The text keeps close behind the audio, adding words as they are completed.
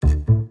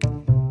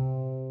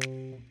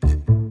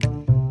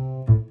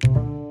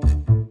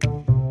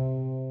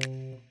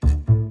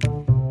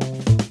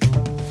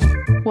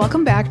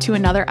Welcome back to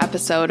another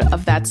episode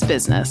of That's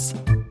Business.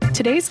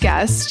 Today's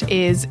guest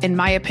is, in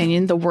my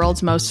opinion, the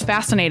world's most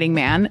fascinating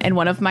man and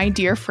one of my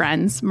dear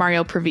friends,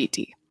 Mario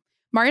Previti.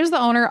 Mario is the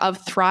owner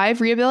of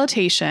Thrive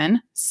Rehabilitation,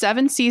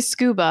 7C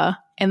Scuba,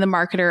 and The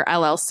Marketer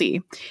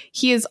LLC.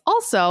 He is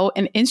also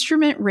an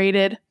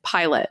instrument-rated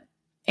pilot.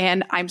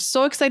 And I'm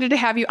so excited to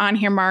have you on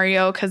here,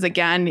 Mario, because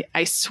again,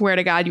 I swear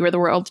to God, you are the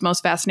world's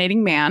most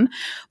fascinating man.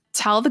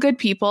 Tell the good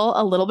people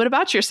a little bit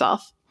about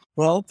yourself.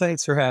 Well,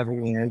 thanks for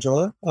having me,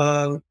 Angela.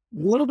 A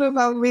little bit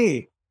about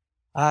me.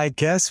 I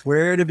guess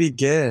where to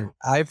begin.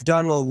 I've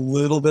done a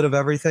little bit of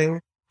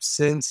everything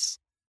since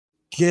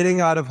getting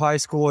out of high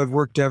school. I've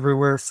worked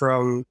everywhere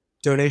from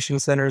donation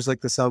centers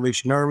like the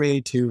Salvation Army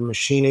to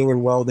machining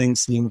and welding,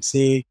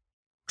 CNC,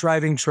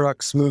 driving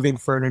trucks, moving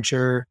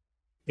furniture.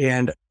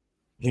 And,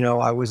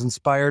 I was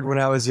inspired when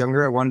I was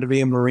younger. I wanted to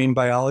be a marine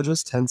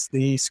biologist, hence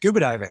the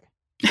scuba diving.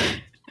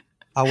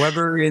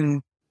 However,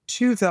 in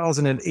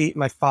 2008,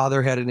 my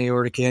father had an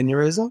aortic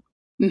aneurysm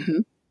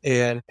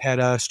and had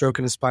a stroke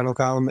in his spinal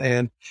column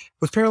and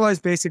was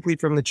paralyzed basically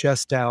from the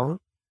chest down,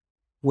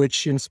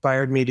 which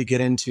inspired me to get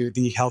into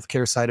the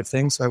healthcare side of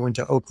things. So I went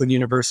to Oakland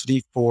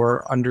University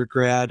for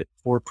undergrad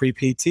for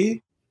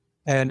Previti.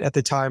 And at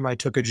the time, I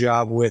took a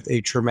job with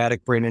a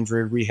traumatic brain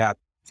injury rehab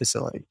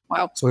facility.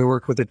 Wow. So we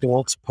worked with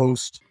adults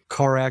post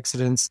car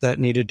accidents that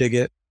needed to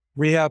get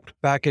rehabbed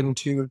back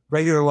into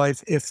regular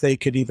life if they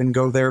could even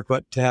go there,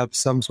 but to have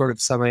some sort of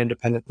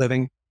semi-independent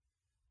living.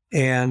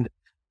 And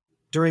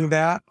during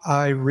that,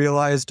 I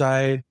realized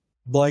I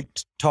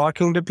liked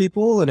talking to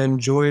people and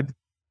enjoyed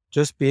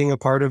just being a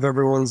part of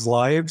everyone's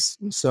lives.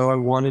 So I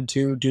wanted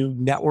to do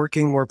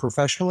networking more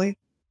professionally.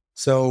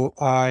 So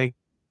I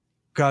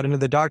got into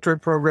the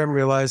doctorate program,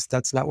 realized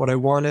that's not what I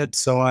wanted.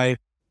 So I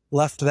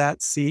left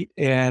that seat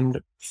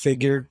and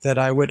figured that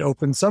I would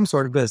open some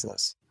sort of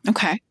business.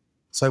 Okay.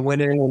 So I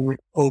went in and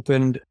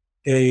opened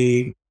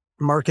a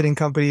marketing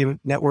company,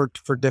 networked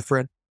for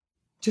different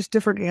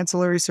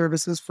ancillary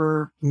services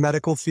for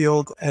medical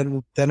field.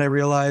 And then I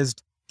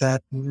realized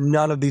that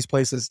none of these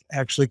places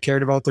actually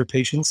cared about their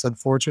patients,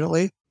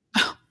 unfortunately.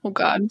 Oh,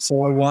 God.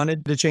 So I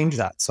wanted to change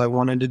that. So I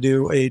wanted to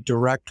do a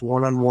direct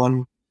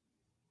one-on-one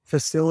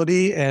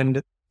facility.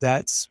 And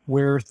that's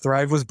where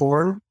Thrive was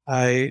born.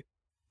 I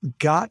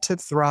got to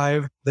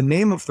Thrive, the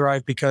name of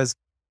Thrive, because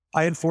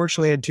I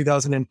unfortunately in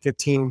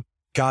 2015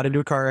 got into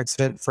a car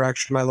accident,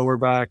 fractured my lower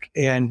back,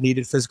 and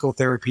needed physical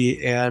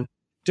therapy and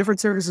different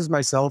services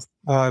myself.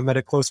 I met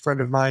a close friend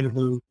of mine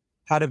who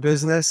had a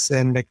business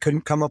and I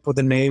couldn't come up with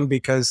a name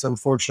because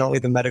unfortunately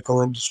the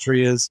medical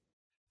industry is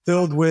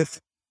filled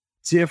with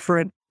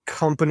different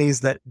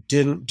companies that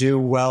didn't do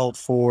well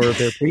for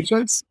their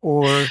patients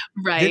or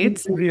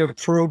didn't do the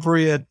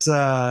appropriate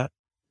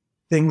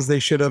things they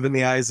should have in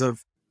the eyes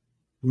of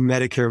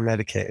Medicare,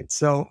 Medicaid.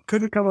 So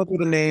couldn't come up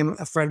with a name.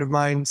 A friend of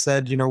mine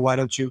said, why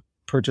don't you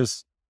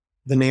purchase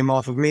the name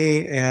off of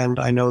me? And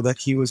I know that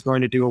he was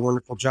going to do a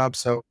wonderful job.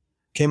 So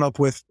came up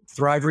with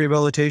Thrive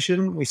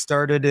Rehabilitation. We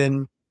started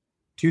in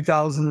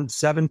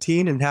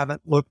 2017 and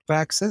haven't looked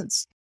back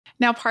since.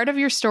 Now, part of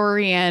your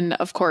story, and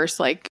of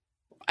course,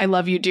 I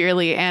love you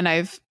dearly, and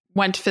I've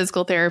went to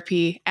physical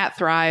therapy at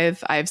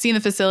Thrive. I've seen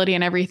the facility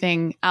and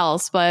everything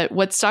else. But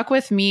what stuck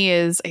with me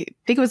is, I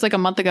think it was a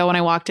month ago when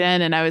I walked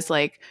in and I was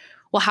like,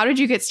 well, how did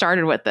you get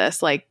started with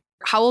this?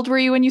 How old were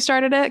you when you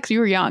started it? Because you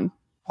were young.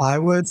 I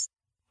was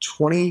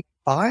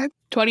 25.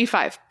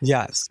 25.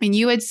 Yes. And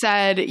you had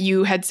said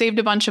you had saved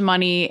a bunch of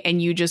money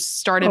and you just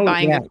started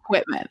buying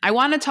equipment. I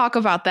want to talk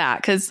about that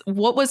because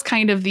what was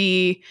kind of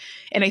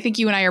and I think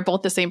you and I are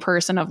both the same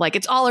person of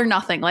it's all or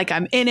nothing.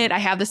 I'm in it. I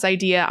have this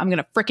idea. I'm going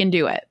to fricking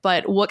do it.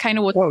 But what kind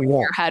of was in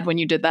your head when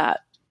you did that?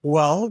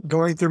 Well,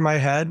 going through my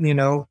head,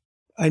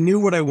 I knew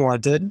what I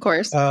wanted. Of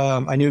course.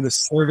 I knew the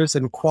service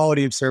and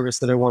quality of service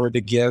that I wanted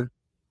to give.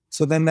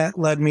 So then that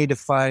led me to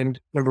find,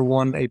 number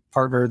one, a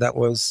partner that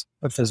was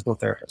a physical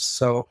therapist.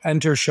 So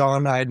enter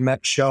Sean. I had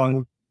met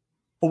Sean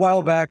a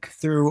while back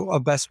through a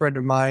best friend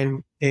of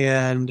mine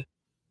and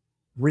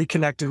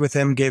reconnected with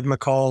him, gave him a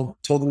call,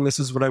 told him this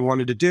is what I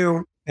wanted to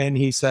do. And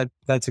he said,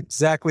 that's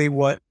exactly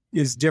what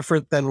is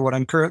different than what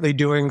I'm currently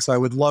doing. So I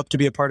would love to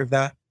be a part of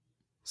that.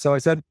 So I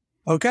said,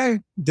 okay,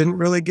 didn't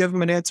really give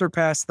him an answer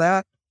past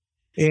that.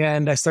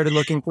 And I started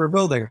looking for a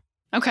building.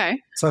 Okay.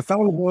 So I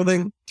found a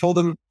building, told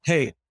him,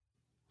 hey,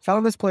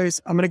 found this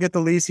place. I'm going to get the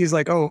lease. He's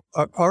like, oh,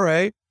 all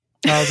right.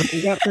 I was like,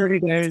 we got 30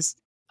 days.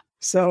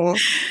 So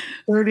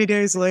 30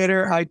 days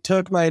later, I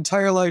took my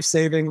entire life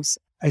savings.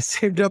 I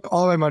saved up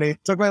all my money,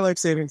 took my life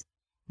savings,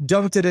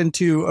 dumped it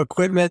into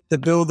equipment, the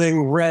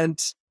building,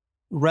 rent,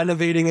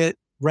 renovating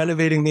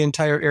the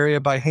entire area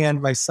by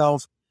hand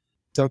myself.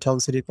 Don't tell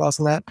the city boss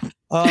on that.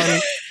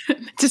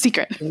 It's a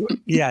secret.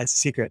 Yeah, it's a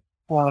secret.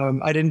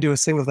 I didn't do a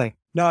single thing.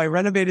 No, I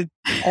renovated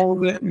all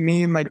of it.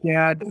 Me and my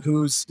dad,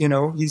 who's,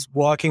 he's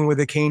walking with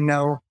a cane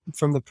now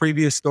from the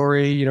previous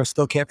story,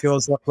 still can't feel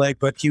his left leg,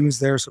 but he was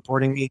there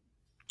supporting me.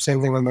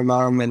 Same thing with my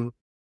mom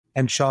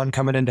and Sean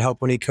coming in to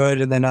help when he could.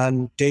 And then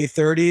on day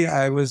 30,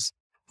 I was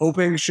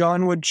hoping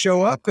Sean would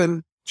show up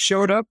and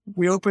showed up.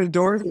 We opened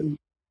doors and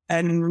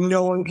and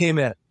no one came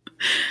in.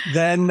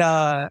 Then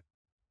a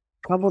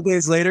couple of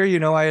days later,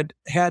 I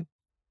had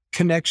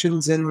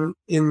connections in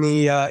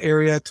the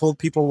area, told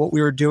people what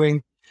we were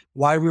doing,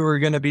 why we were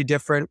going to be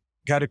different,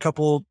 got a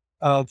couple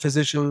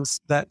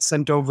physicians that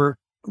sent over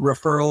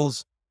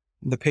referrals.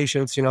 The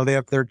patients, they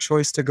have their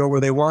choice to go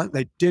where they want.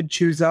 They did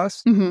choose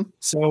us. Mm-hmm.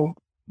 So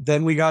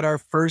then we got our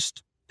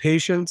first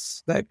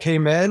patients that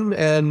came in,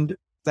 and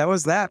that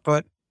was that.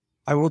 But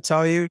I will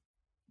tell you,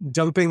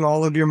 dumping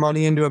all of your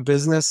money into a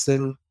business,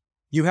 and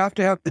you have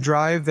to have the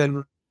drive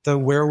and the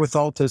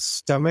wherewithal to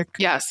stomach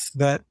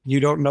that you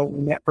don't know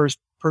when that first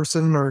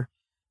person or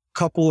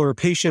couple or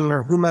patient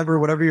or whomever,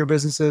 whatever your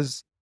business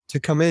is, to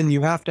come in.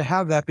 You have to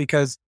have that,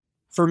 because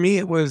for me,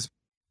 it was,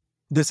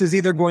 this is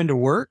either going to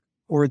work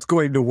or it's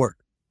going to work.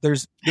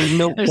 There's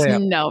no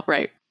plan. No,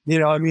 right.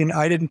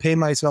 I didn't pay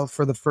myself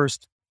for the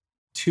first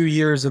 2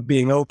 years of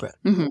being open,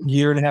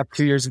 year and a half,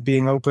 2 years of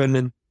being open.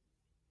 And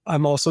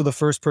I'm also the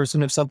first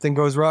person, if something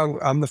goes wrong,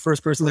 I'm the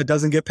first person that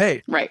doesn't get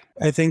paid. Right.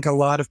 I think a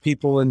lot of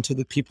people, and to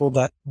the people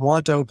that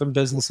want to open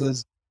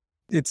businesses,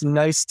 it's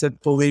nice to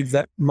believe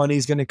that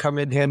money's going to come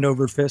in hand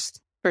over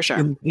fist for sure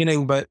in the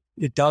beginning, but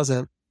it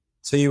doesn't.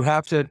 So you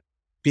have to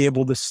be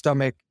able to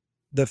stomach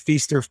the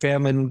feast or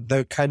famine,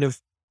 the kind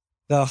of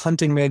the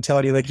hunting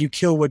mentality, like you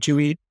kill what you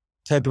eat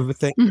type of a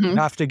thing. You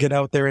have to get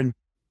out there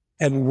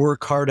and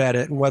work hard at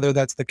it. And whether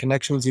that's the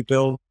connections you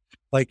build,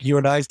 like you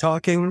and I's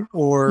talking,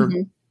 or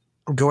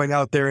going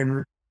out there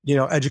and,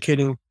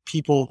 educating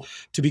people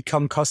to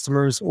become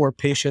customers or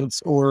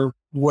patients or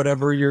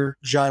whatever your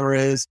genre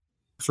is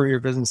for your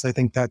business. I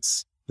think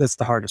that's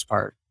the hardest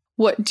part.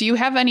 What do you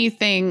have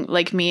anything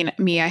like me?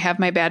 I have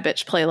my bad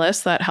bitch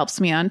playlist that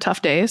helps me on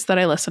tough days that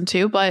I listen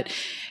to. But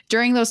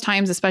during those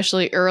times,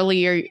 especially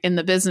earlier in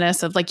the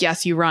business of like,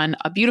 yes, you run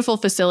a beautiful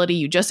facility,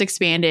 you just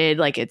expanded,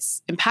 like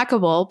it's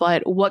impeccable.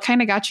 But what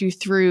kind of got you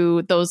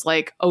through those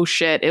like, oh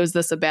shit, was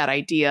this a bad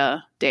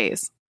idea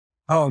days?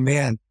 Oh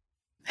man.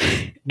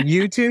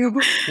 YouTube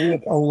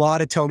with a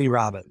lot of Tony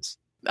Robbins.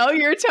 Oh,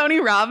 you're a Tony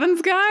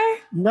Robbins guy?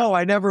 No,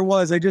 I never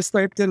was. I just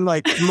typed in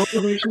like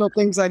motivational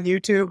things on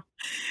YouTube.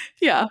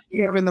 Yeah.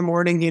 In the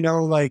morning,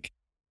 like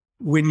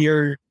when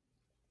you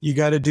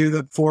got to do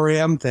the 4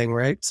 a.m. thing,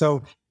 right?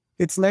 So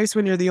it's nice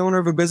when you're the owner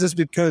of a business,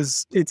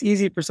 because it's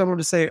easy for someone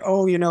to say,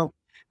 oh,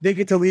 they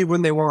get to leave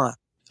when they want.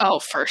 Oh,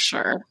 for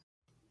sure.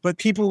 But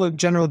people in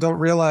general don't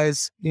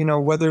realize,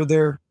 whether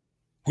they're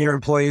your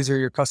employees or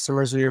your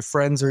customers or your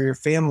friends or your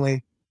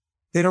family,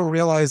 they don't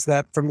realize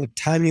that from the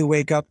time you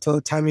wake up till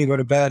the time you go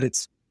to bed,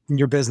 it's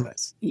your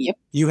business. Yep.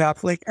 You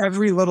have like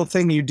every little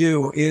thing you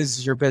do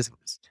is your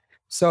business.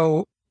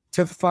 So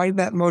to find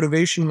that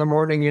motivation in the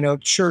morning,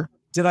 sure,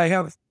 did I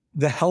have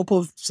the help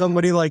of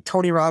somebody like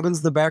Tony Robbins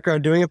in the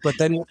background doing it? But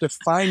then you have to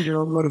find your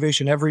own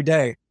motivation every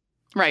day.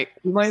 Right.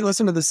 You might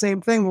listen to the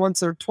same thing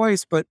once or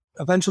twice, but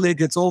eventually it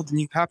gets old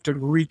and you have to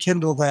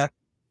rekindle that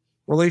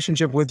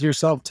relationship with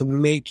yourself to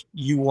make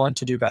you want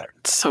to do better.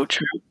 So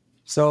true.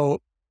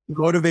 So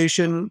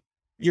motivation,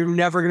 you're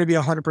never going to be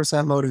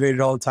 100%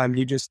 motivated all the time.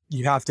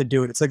 You have to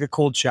do it. It's like a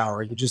cold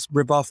shower. You just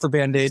rip off the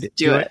Band-Aid.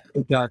 Do it.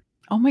 It's done.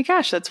 Oh my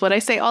gosh, that's what I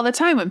say all the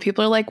time when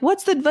people are like,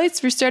 what's the advice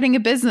for starting a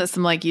business?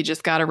 I'm like, you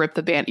just got to rip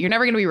the Band-Aid. You're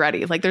never going to be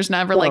ready. Like there's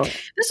never like,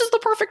 this is the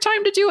perfect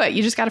time to do it.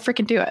 You just got to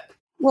freaking do it.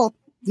 Well,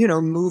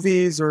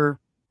 movies or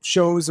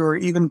shows or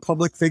even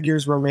public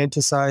figures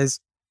romanticize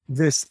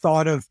this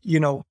thought of,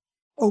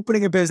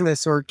 opening a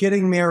business or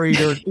getting married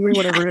or doing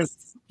whatever it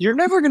is. You're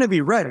never going to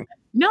be ready.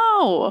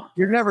 No.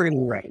 You're never going to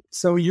be ready.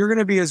 So you're going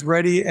to be as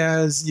ready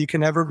as you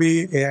can ever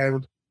be.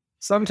 And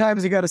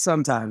sometimes you got to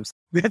sometimes.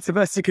 That's the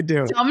best you could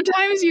do.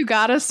 Sometimes you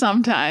got to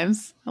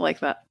sometimes. I like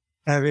that.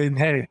 I mean,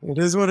 hey, it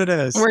is what it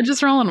is. We're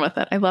just rolling with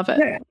it. I love it.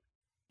 Yeah.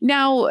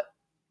 Now,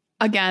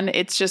 again,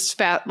 it's just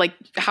like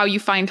how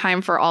you find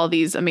time for all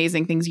these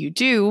amazing things you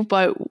do.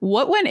 But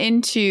what went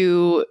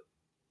into...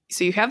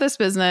 So you have this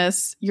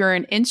business, you're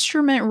an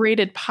instrument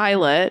rated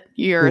pilot,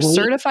 you're a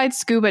certified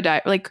scuba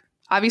diver. Like,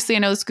 obviously I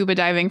know scuba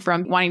diving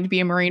from wanting to be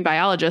a marine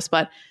biologist,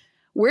 but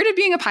where did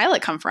being a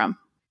pilot come from?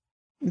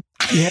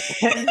 Yeah,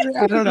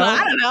 I don't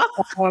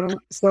know.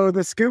 So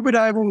the scuba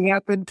diving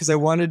happened because I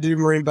wanted to do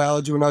marine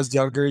biology when I was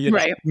younger.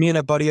 Right. Me and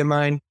a buddy of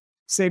mine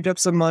saved up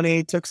some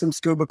money, took some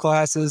scuba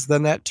classes.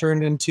 Then that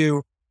turned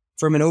into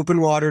from an open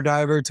water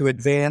diver to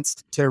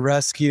advanced to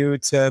rescue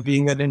to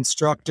being an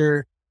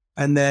instructor.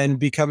 And then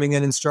becoming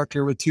an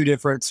instructor with 2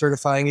 different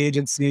certifying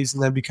agencies,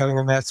 and then becoming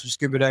a master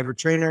scuba diver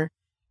trainer.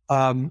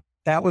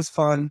 That was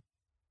fun.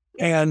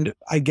 And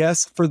I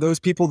guess for those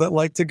people that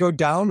like to go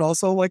down,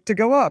 also like to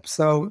go up.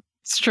 So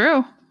it's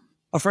true.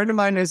 A friend of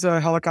mine is a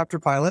helicopter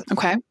pilot.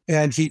 Okay.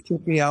 And he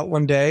took me out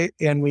one day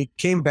and we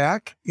came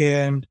back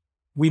and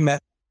we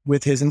met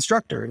with his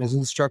instructor. And his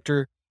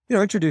instructor,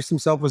 introduced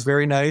himself, was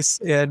very nice.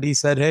 And he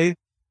said, hey,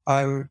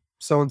 I'm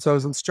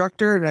so-and-so's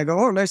instructor. And I go,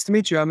 oh, nice to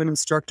meet you. I'm an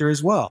instructor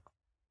as well.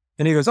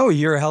 And he goes, oh,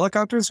 you're a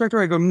helicopter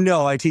instructor? I go,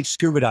 no, I teach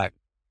scuba diving.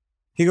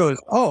 He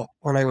goes, oh,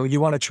 and I go, you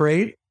want to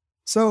trade?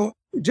 So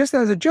just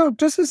as a joke,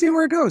 just to see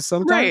where it goes.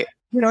 Sometimes, right.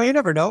 You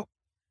never know.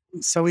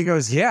 So he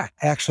goes, yeah,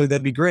 actually,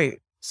 that'd be great.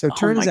 So it Oh my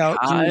turns out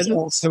he was God.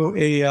 also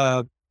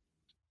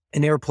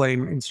an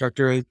airplane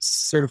instructor, a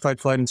certified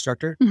flight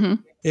instructor, Hmm.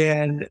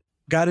 and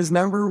got his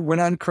number, went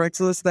on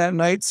Craigslist that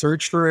night,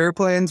 searched for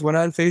airplanes, went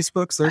on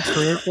Facebook, searched for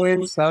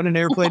airplanes, found an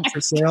Oh airplane my,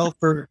 for sale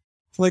for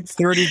like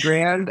 30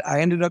 grand.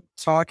 I ended up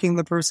talking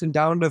the person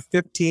down to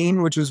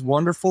 15, which was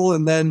wonderful.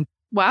 And then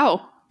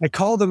wow. I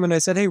called him and I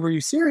said, "Hey, were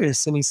you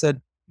serious?" And he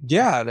said,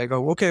 "Yeah." And I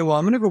go, "Okay, well,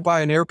 I'm going to go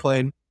buy an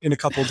airplane in a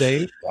couple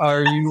days.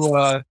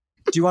 Do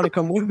you want to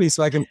come with me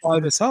so I can fly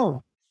this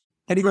home?"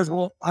 And he goes,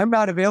 "Well, I'm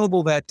not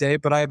available that day,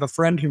 but I have a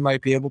friend who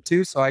might be able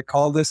to." So I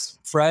called this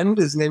friend.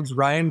 His name's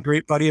Ryan,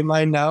 great buddy of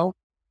mine now.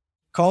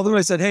 Called him.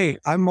 I said, "Hey,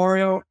 I'm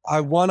Mario.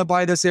 I want to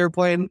buy this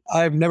airplane.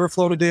 I've never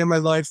flown a day in my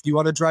life. Do you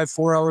want to drive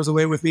 4 hours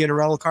away with me in a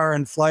rental car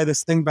and fly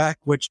this thing back,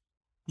 which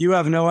you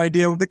have no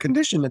idea what the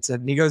condition it's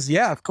in?" And he goes,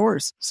 "Yeah, of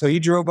course." So he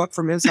drove up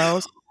from his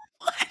house.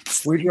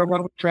 What? We drove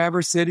up to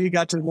Traverse City,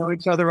 got to know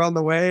each other on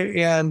the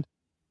way, and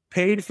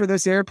paid for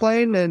this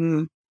airplane.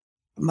 And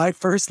my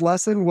first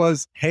lesson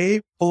was,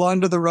 "Hey, pull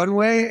onto the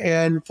runway,"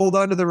 and pulled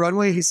onto the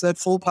runway. He said,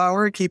 "Full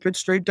power, keep it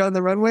straight down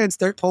the runway and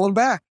start pulling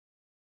back."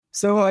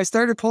 So I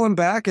started pulling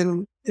back,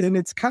 and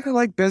it's kind of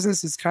like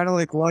business. It's kind of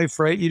like life,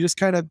 right? You just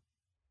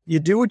you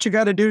do what you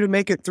got to do to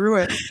make it through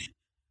it.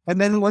 And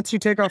then once you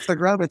take off the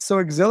ground, it's so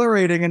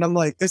exhilarating. And I'm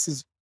like, this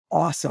is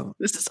awesome.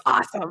 This is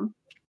awesome.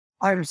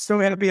 I'm so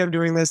happy I'm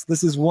doing this.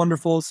 This is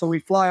wonderful. So we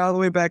fly all the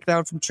way back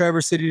down from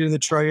Traverse City to the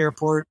Troy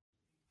airport.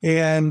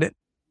 And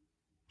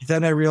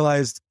then I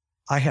realized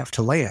I have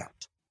to land.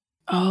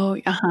 Oh,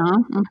 uh-huh.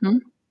 Mm-hmm.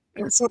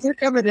 And so they're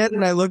coming in,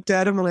 and I looked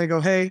at him and I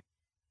go, "Hey,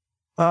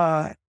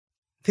 I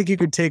think you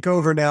could take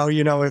over now,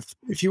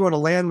 if you want to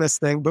land this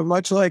thing. But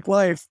much like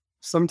life,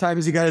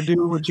 sometimes you got to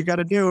do what you got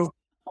to do."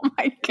 Oh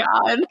my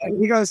God.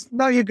 And he goes,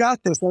 "No, you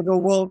got this." I go,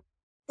 "Well,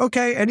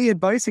 okay. Any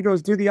advice?" He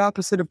goes, "Do the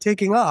opposite of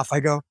taking off." I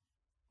go,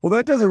 "Well,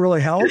 that doesn't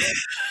really help."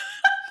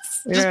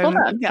 Just pull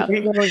And down. Yeah.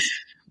 he goes,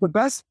 "The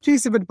best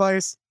piece of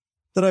advice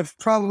that I've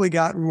probably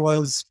gotten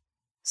was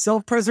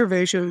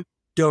self-preservation.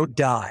 Don't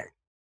die."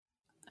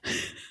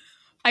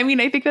 I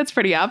mean, I think that's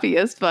pretty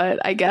obvious,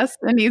 but I guess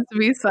it needs to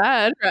be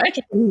said, right?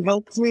 He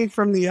helps me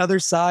from the other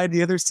side.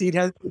 The other seat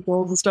has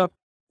controls and stuff.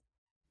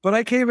 But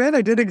I came in,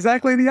 I did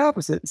exactly the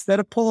opposite. Instead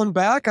of pulling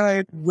back,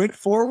 I went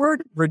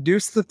forward,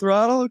 reduced the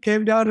throttle,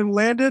 came down and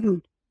landed.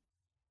 And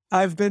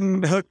I've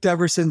been hooked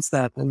ever since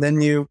then. And then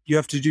you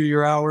have to do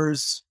your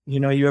hours.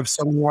 You have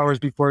so many hours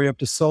before you have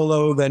to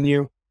solo. Then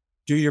you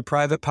do your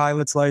private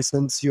pilot's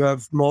license. You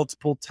have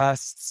multiple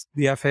tests.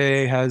 The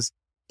FAA has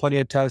plenty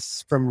of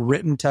tests, from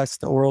written tests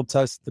to oral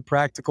tests, the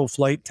practical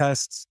flight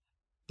tests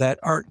that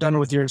aren't done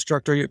with your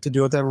instructor. You have to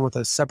do them with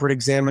a separate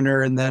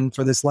examiner. And then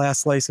for this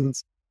last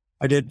license,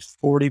 I did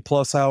 40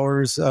 plus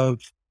hours of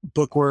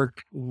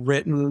bookwork,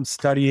 written,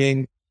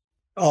 studying,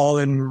 all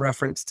in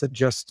reference to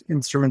just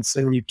instruments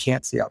and you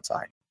can't see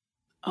outside.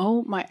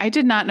 Oh my, I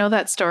did not know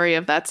that story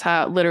of that's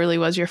how it literally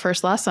was your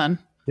first lesson.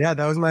 Yeah,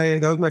 that was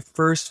my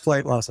first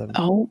flight lesson.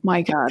 Oh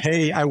my God.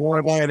 Hey, I want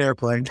to buy an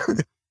airplane.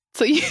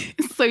 So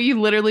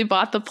you literally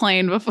bought the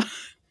plane before.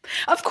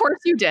 Of course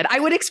you did. I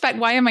would expect,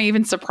 why am I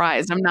even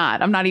surprised? I'm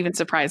not even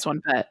surprised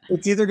one bit.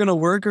 It's either going to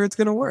work or it's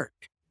going to work.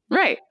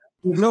 Right.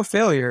 There's no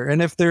failure.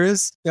 And if there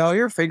is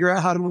failure, figure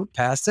out how to move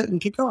past it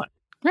and keep going.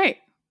 Right.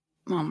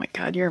 Oh my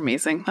God, you're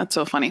amazing. That's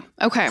so funny.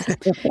 Okay.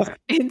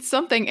 It's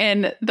something,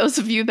 and those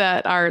of you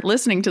that are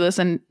listening to this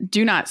and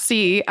do not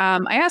see, I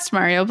asked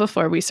Mario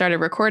before we started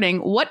recording,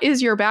 what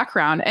is your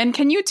background? And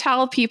can you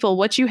tell people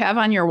what you have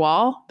on your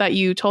wall that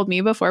you told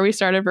me before we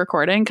started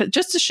recording?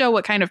 Just to show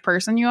what kind of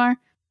person you are.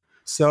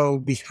 So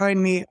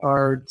behind me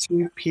are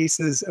 2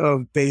 pieces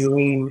of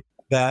baleen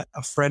that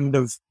a friend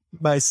of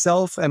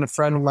myself and a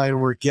friend of mine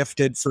were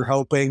gifted for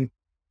helping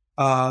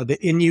the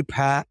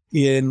Inupiat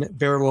in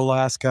Barrow,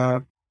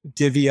 Alaska,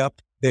 divvy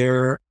up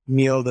their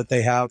meal that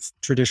they have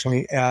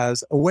traditionally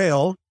as a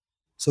whale.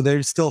 So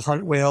they still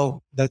hunt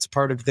whale. That's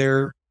part of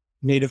their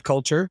native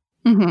culture.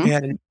 Mm-hmm.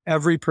 And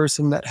every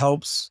person that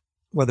helps,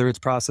 whether it's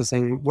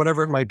processing,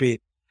 whatever it might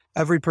be,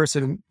 every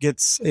person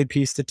gets a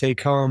piece to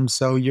take home.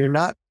 So you're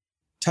not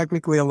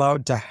technically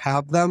allowed to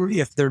have them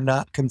if they're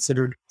not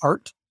considered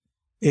art.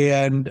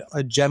 And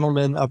a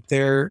gentleman up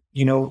there,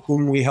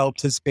 whom we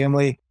helped, his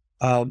family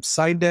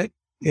signed it,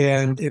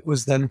 and it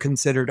was then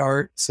considered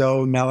art.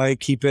 So now I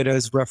keep it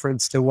as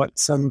reference to what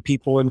some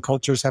people and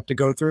cultures have to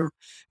go through.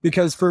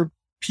 Because for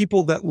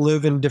people that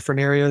live in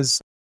different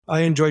areas,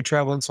 I enjoy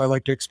traveling, so I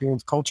like to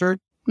experience culture.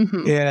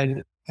 Mm-hmm.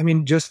 And I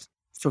mean, just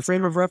for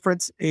frame of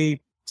reference, a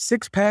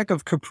 6-pack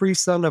of Capri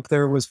Sun up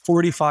there was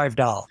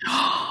 $45.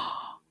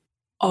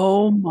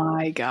 Oh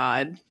my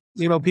God.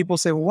 People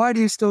say, "Well, why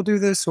do you still do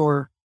this?"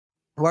 Or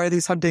 "Why are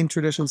these hunting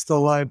traditions still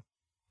alive?"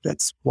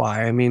 That's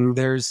why. I mean,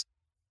 there's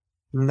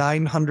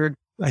 900,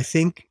 I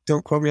think,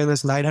 don't quote me on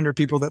this, 900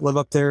 people that live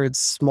up there. It's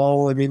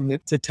small. I mean,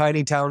 it's a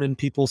tiny town and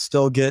people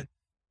still get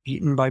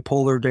eaten by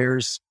polar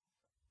bears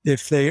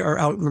if they are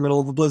out in the middle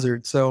of a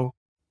blizzard. So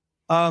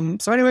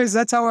anyways,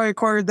 that's how I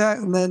acquired that.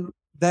 And then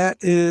that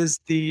is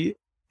the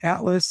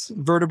atlas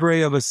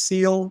vertebrae of a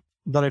seal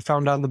that I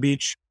found on the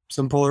beach.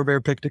 Some polar bear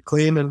picked it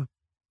clean, and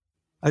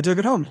I took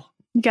it home.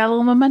 You got a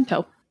little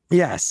memento.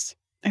 Yes.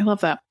 I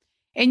love that.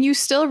 And you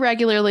still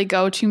regularly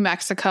go to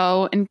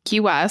Mexico and Key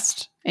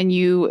West and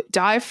you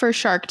dive for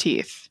shark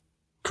teeth.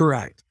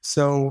 Correct.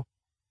 So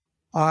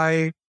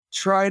I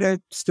try to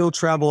still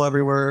travel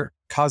everywhere.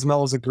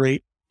 Cozumel is a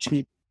great,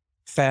 cheap,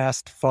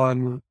 fast,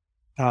 fun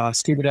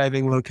scuba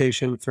diving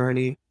location for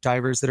any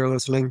divers that are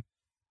listening.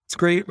 It's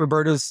great.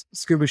 Roberta's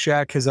Scuba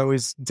Shack has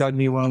always done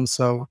me well,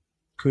 so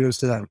kudos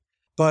to them.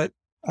 But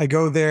I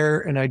go there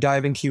and I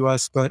dive in Key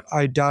West, but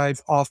I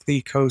dive off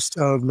the coast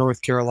of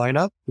North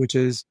Carolina,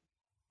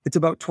 it's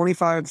about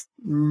 25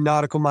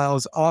 nautical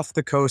miles off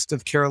the coast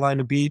of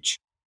Carolina Beach.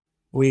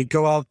 We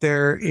go out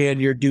there and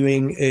you're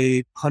doing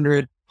a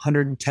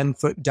 110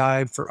 foot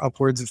dive for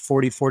upwards of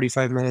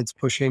 45 minutes,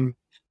 pushing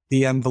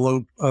the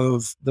envelope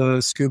of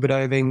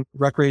the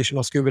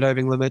recreational scuba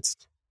diving limits.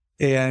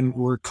 And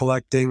we're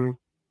collecting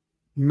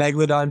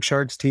megalodon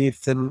shark's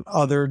teeth and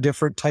other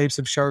different types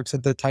of sharks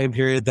at the time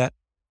period that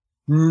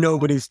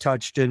nobody's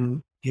touched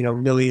in,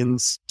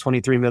 millions,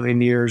 23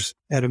 million years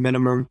at a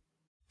minimum.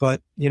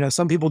 But,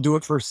 some people do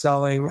it for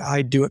selling.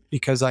 I do it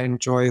because I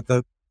enjoy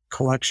the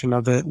collection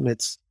of it. And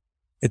it's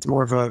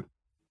more of a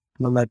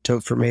memento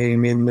for me. I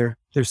mean, they're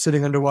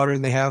sitting underwater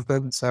and they have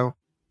been. So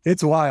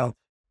it's wild.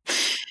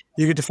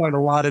 You get to find a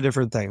lot of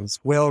different things.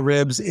 Whale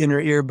ribs, inner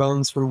ear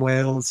bones from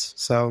whales.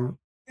 So,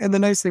 and the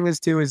nice thing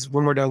is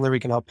when we're down there, we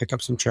can all pick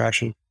up some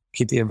trash and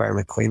keep the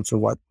environment clean for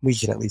what we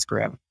can at least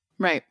grab.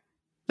 Right.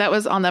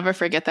 I'll never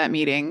forget that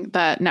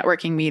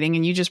networking meeting.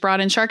 And you just brought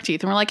in shark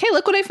teeth and we're like, hey,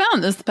 look what I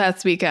found this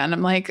past weekend.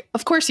 I'm like,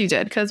 of course you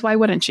did. Because why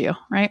wouldn't you?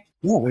 Right.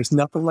 Yeah. There's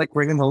nothing like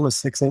bringing home a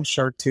 6-inch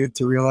shark tooth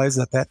to realize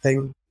that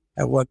thing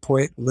at what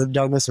point lived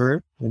on this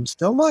earth and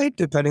still might,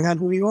 depending on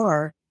who you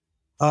are.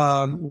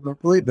 I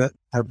don't believe it.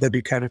 That'd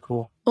be kind of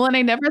cool. Well, and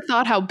I never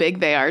thought how big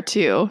they are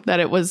too,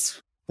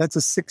 that's a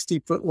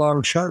 60-foot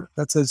long shark.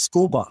 That's a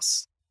school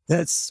bus.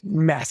 That's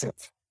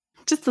massive.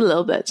 Just a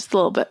little bit. It's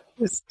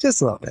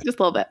just a little bit. Just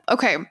a little bit.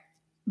 Okay.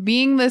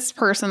 Being this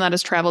person that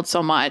has traveled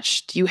so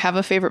much, do you have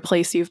a favorite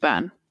place you've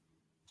been?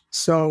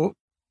 So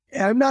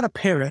I'm not a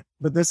parent,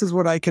 but this is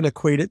what I can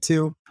equate it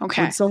to.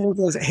 Okay. When someone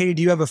goes, hey,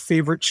 do you have a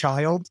favorite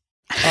child?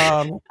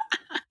 That's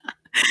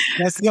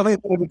the only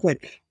thing I can equate.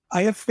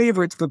 I have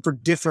favorites, but for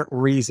different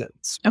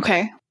reasons.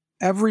 Okay.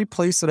 Every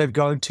place that I've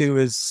gone to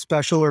is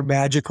special or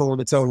magical in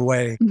its own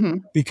way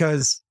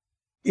because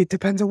it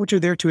depends on what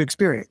you're there to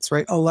experience,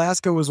 right?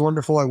 Alaska was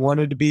wonderful. I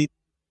wanted to be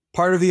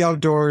part of the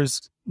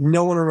outdoors,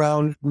 no one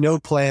around, no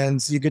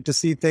plans. You get to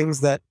see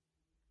things that,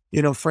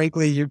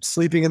 frankly, you're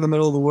sleeping in the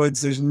middle of the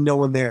woods. There's no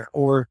one there.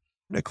 Or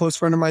a close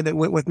friend of mine that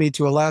went with me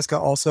to Alaska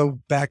also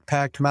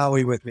backpacked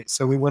Maui with me.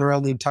 So we went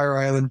around the entire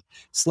island,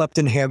 slept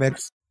in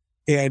hammocks,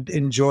 and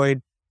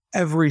enjoyed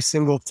every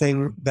single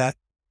thing that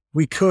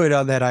we could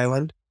on that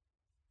island,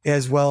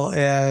 as well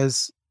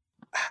as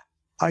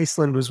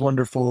Iceland was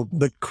wonderful.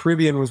 The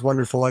Caribbean was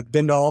wonderful. I've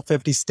been to all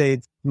 50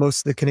 states,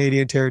 most of the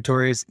Canadian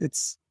territories.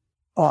 It's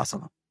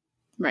awesome.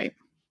 Right.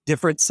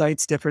 Different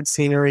sights, different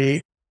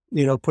scenery,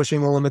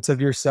 pushing the limits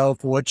of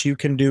yourself, what you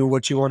can do,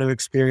 what you want to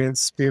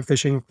experience,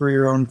 spearfishing for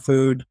your own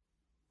food.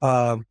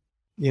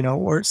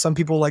 Or some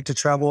people like to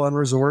travel on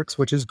resorts,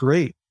 which is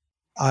great.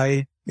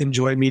 I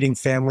enjoy meeting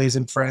families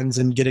and friends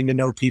and getting to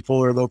know people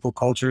or local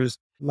cultures.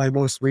 My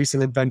most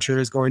recent adventure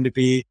is going to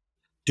be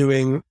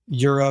doing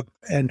Europe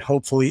and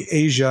hopefully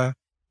Asia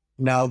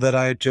now that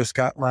I just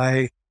got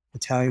my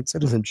Italian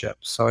citizenship.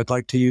 So I'd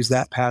like to use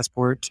that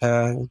passport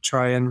to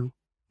try and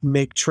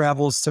make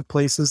travels to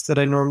places that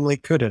I normally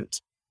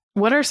couldn't.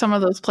 What are some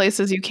of those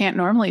places you can't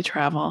normally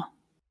travel?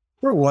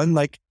 For one,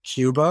 like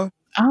Cuba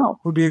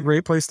would be a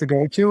great place to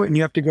go to. And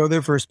you have to go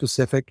there for a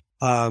specific,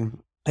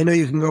 I know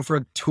you can go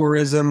for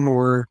tourism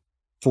or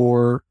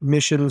for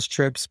missions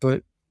trips,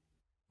 but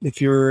if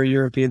you're a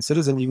European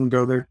citizen, you can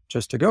go there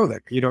just to go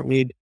there. You don't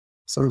need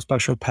some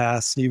special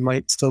pass. You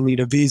might still need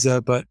a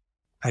visa, but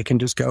I can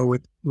just go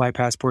with my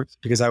passport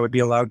because I would be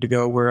allowed to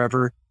go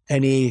wherever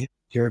any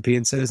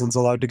European citizen's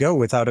allowed to go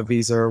without a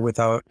visa or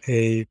without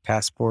a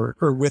passport,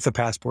 or with a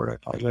passport, I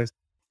apologize.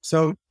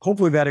 So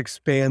hopefully that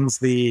expands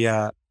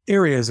the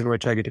areas in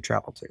which I get to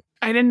travel to.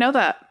 I didn't know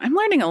that. I'm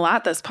learning a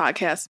lot this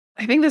podcast.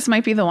 I think this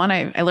might be the one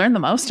I learned the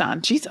most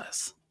on.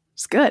 Jesus,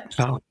 it's good.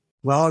 Oh,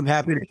 well, I'm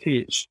happy to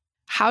teach.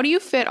 How do you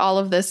fit all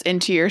of this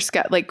into your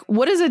schedule? Like,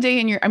 what is a day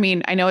in your,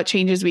 I know it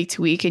changes week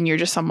to week and you're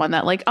just someone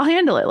that I'll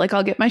handle it.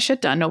 I'll get my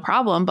shit done, no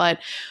problem. But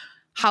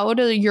how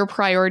do your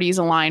priorities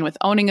align with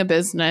owning a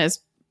business?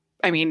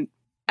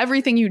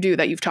 Everything you do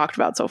that you've talked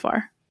about so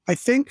far. I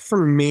think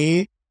for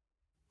me,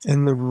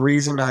 and the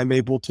reason I'm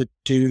able to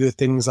do the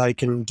things I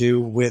can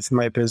do with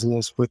my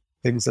business, with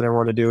things that I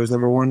want to do, is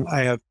number one,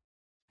 I have,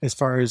 as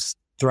far as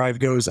Thrive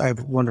goes, I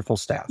have wonderful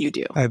staff. You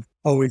do. I've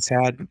always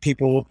had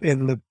people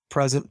in the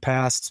present,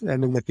 past,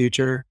 and in the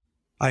future.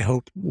 I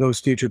hope those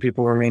future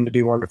people remain to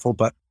be wonderful,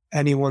 but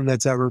anyone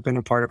that's ever been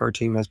a part of our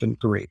team has been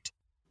great.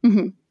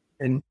 Mm-hmm.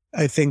 And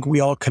I think we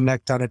all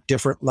connect on a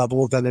different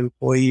level than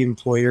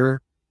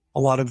employee-employer. A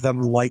lot of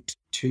them liked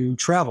to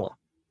travel.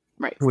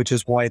 Right. Which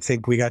is why I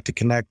think we got to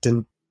connect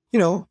and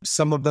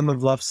some of them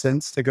have left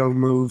since to go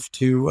move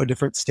to a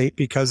different state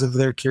because of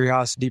their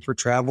curiosity for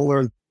travel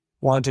or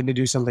wanting to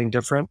do something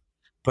different,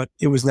 but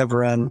it was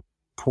never on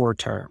poor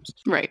terms.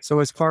 Right. So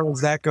as far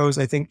as that goes,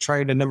 I think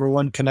trying to, number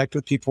one, connect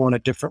with people on a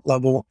different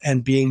level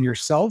and being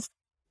yourself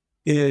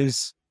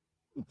is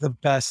the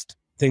best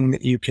thing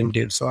that you can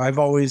do. So I've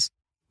always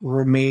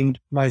remained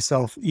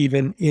myself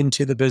even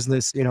into the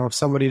business. If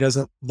somebody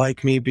doesn't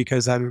like me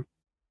because I'm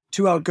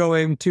too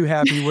outgoing, too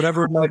happy,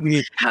 whatever it might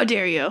be. How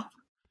dare you?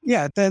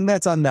 Yeah, then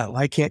that's on them.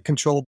 I can't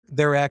control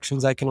their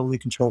actions. I can only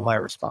control my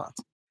response.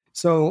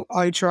 So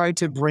I try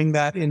to bring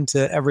that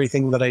into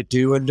everything that I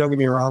do. And don't get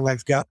me wrong,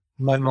 I've got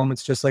my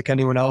moments just like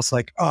anyone else,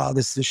 like, oh,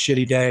 this is a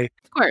shitty day.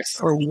 Of course.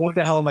 Or what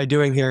the hell am I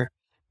doing here?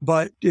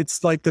 But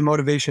it's like the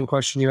motivation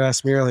question you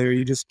asked me earlier.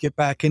 You just get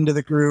back into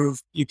the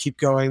groove, you keep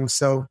going.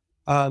 So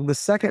the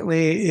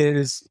secondly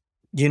is,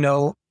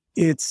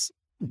 it's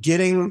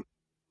getting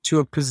to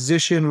a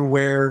position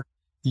where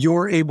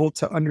you're able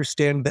to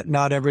understand that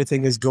not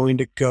everything is going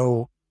to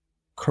go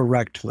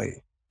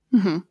correctly.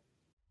 Mm-hmm.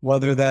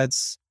 Whether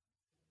that's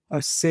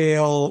a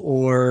sale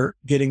or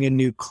getting in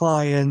new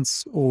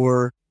clients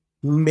or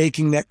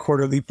making that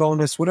quarterly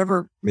bonus,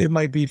 whatever it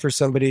might be for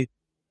somebody,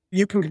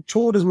 you can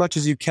control it as much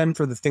as you can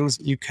for the things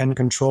that you can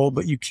control,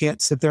 but you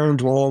can't sit there and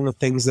dwell on the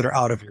things that are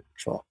out of your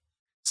control.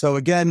 So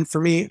again,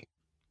 for me,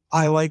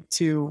 I like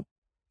to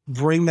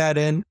bring that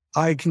in.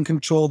 I can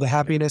control the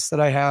happiness that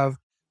I have.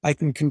 I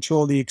can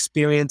control the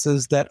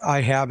experiences that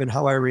I have and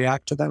how I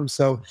react to them.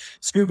 So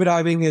scuba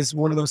diving is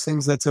one of those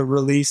things that's a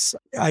release.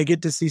 I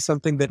get to see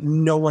something that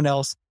no one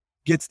else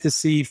gets to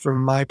see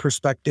from my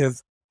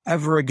perspective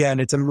ever again.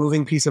 It's a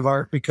moving piece of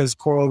art because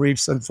coral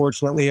reefs,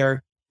 unfortunately,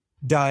 are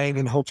dying,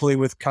 and hopefully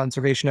with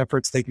conservation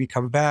efforts, they can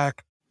come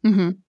back,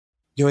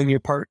 doing your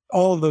part,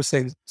 all of those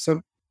things. So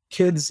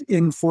kids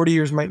in 40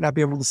 years might not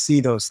be able to see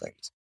those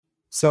things.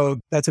 So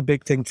that's a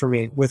big thing for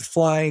me. With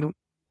flying,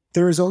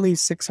 there is only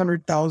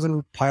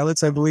 600,000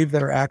 pilots, I believe,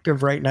 that are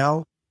active right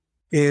now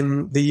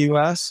in the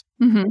US.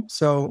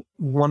 So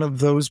one of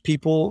those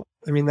people,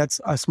 that's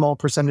a small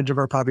percentage of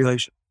our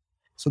population.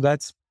 So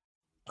that's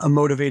a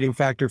motivating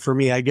factor for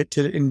me. I get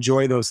to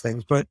enjoy those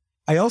things, but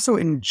I also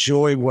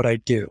enjoy what I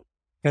do.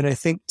 And I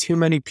think too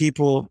many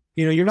people,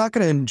 you're not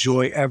going to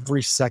enjoy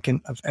every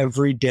second of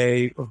every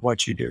day of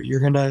what you do.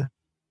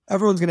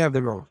 Everyone's going to have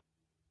their own.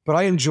 But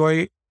I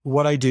enjoy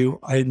what I do.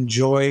 I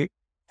enjoy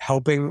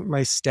helping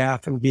my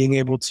staff and being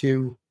able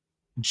to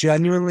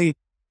genuinely,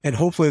 and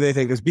hopefully they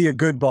think is be a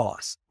good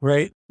boss,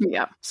 right?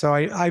 Yeah. So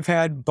I've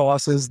had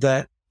bosses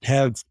that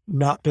have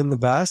not been the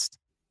best,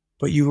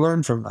 but you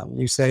learn from them.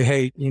 You say,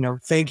 hey,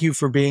 thank you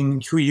for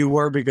being who you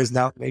were because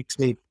now it makes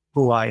me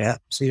who I am.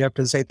 So you have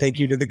to say thank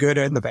you to the good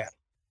and the bad.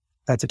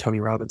 That's a Tony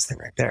Robbins thing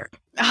right there.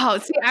 Oh,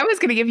 see, I was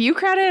going to give you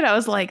credit. I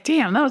was like,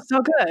 damn, that was so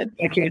good.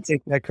 I can't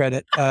take that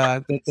credit.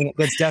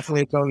 That's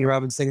definitely a Tony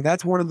Robbins thing.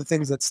 That's one of the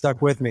things that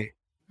stuck with me.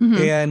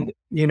 And,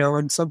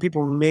 and some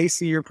people may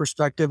see your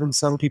perspective and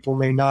some people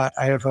may not.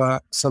 I have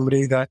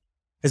somebody that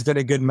has been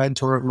a good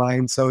mentor of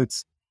mine. So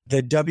it's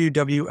the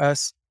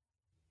WWS,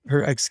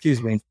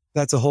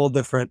 that's a whole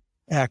different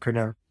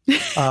acronym.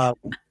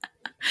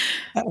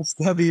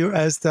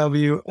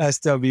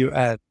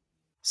 SWSWSWN.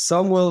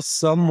 Some will,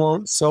 some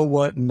won't. So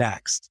what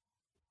next?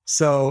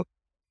 So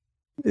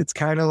it's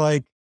kind of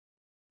like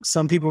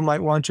some people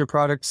might want your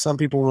product. Some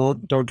people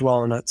won't. Don't dwell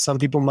on it. Some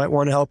people might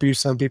want to help you.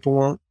 Some people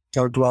won't.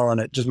 Don't dwell on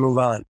it. Just move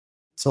on.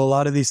 So a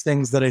lot of these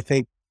things that I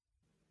think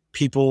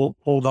people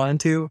hold on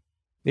to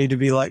need to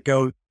be let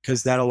go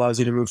because that allows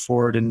you to move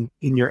forward in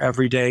your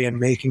everyday and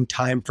making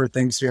time for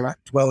things. So you're not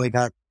dwelling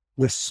on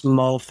with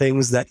small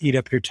things that eat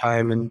up your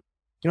time and,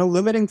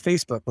 limiting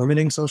Facebook,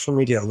 limiting social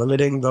media,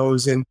 limiting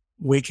those and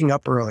waking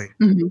up early.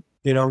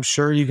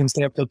 Sure, you can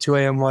stay up till 2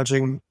 a.m.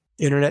 watching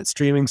internet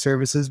streaming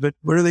services, but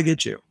where do they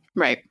get you?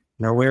 Right.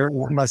 Nowhere,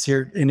 unless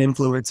you're an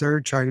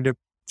influencer trying to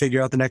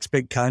figure out the next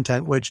big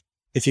content, which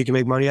if you can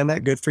make money on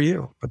that, good for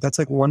you. But that's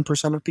like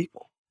 1% of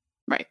people.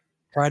 Right.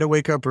 Try to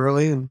wake up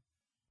early and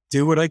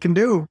do what I can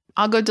do.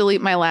 I'll go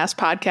delete my last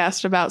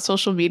podcast about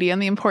social media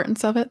and the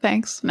importance of it.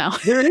 Thanks. No.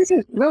 There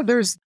isn't. No,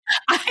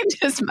 I'm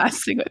just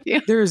messing with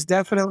you. There's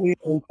definitely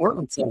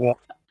importance of it.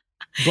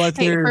 But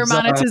for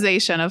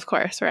monetization, of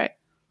course, right?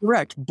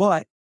 Correct.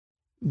 But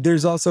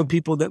there's also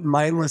people that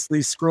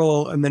mindlessly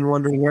scroll and then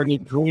wonder where their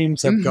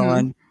dreams have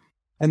gone.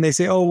 And they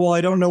say, oh, well,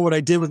 I don't know what I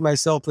did with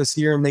myself this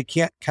year. And they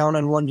can't count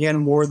on one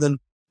hand more than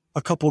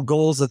a couple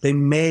goals that they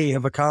may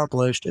have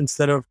accomplished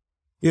instead of,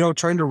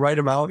 trying to write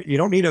them out. You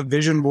don't need a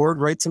vision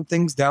board. Write some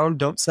things down.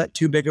 Don't set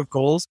too big of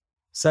goals.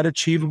 Set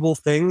achievable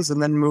things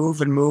and then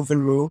move and move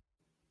and move.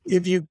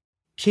 If you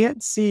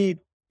can't see,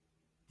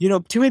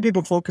 too many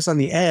people focus on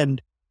the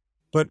end,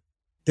 but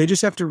they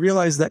just have to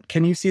realize that,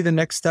 can you see the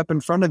next step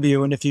in front of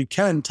you? And if you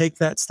can, take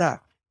that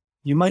step.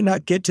 You might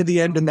not get to the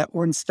end in that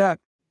one step,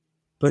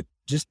 but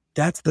just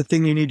that's the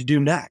thing you need to do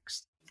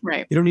next.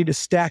 Right. You don't need to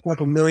stack up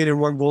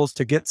 1,000,001 goals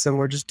to get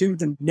somewhere. Just do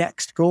the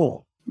next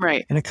goal.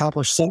 Right. And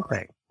accomplish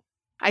something.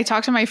 I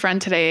talked to my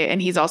friend today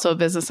and he's also a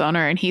business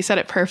owner and he said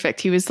it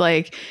perfect. He was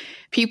like,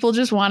 people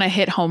just want to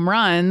hit home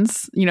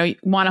runs, you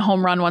want a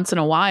home run once in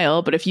a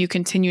while, but if you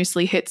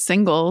continuously hit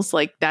singles,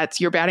 like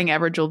that's your batting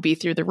average will be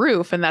through the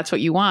roof and that's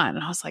what you want.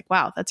 And I was like,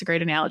 wow, that's a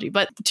great analogy.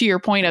 But to your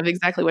point of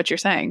exactly what you're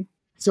saying.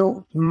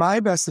 So my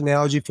best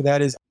analogy for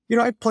that is,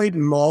 I played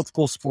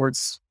multiple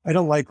sports. I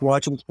don't like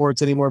watching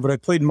sports anymore, but I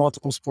played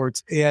multiple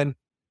sports. And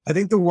I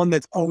think the one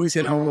that's always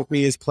hit home with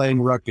me is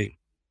playing rugby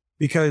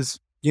because,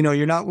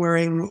 you're not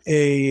wearing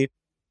a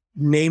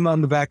name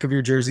on the back of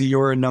your jersey,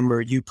 you're a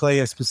number. You play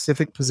a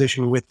specific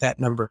position with that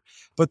number.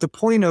 But the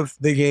point of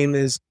the game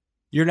is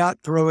you're not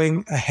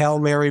throwing a Hail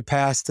Mary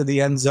pass to the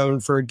end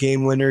zone for a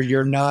game winner.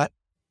 You're not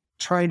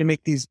trying to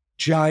make these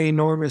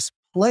ginormous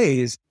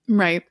plays.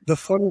 Right. The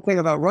funny thing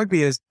about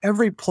rugby is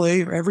every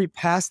play or every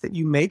pass that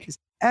you make is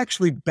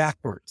actually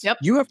backwards. Yep.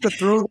 You have to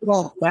throw the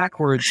ball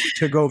backwards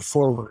to go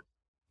forward.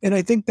 And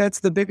I think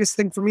that's the biggest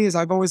thing for me is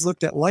I've always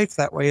looked at life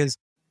that way is,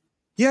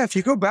 yeah, if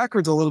you go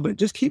backwards a little bit,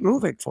 just keep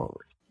moving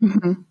forward.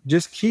 Mm-hmm.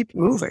 Just keep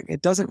moving.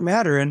 It doesn't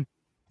matter. And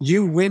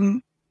you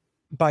win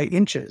by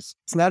inches.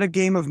 It's not a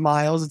game of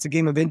miles. It's a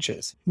game of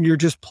inches. You're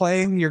just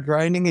playing, you're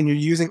grinding, and you're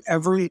using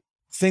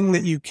everything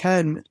that you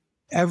can,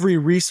 every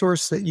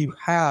resource that you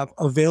have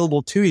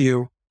available to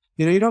you.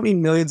 You don't need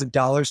millions of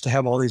dollars to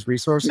have all these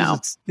resources. No.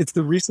 It's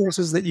the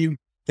resources that you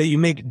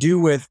make do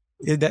with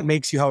that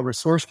makes you how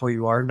resourceful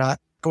you are, not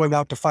going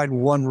out to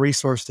find one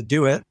resource to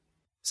do it.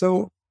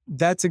 So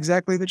that's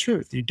exactly the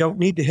truth. You don't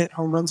need to hit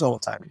home runs all the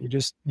time.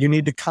 You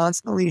need to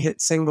constantly hit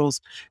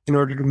singles in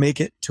order to make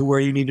it to where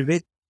you need to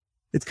be.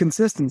 It's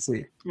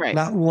consistency, right?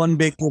 Not one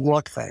big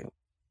luck thing.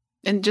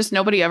 And just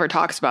nobody ever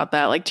talks about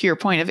that. Like to your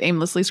point of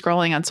aimlessly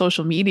scrolling on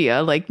social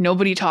media, like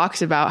nobody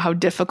talks about how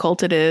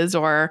difficult it is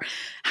or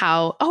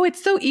how,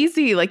 it's so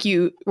easy. Like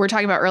you were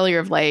talking about earlier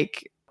of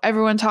like,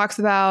 everyone talks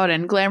about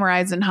and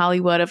glamorized in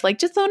Hollywood of like,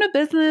 just own a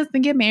business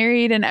and get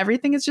married and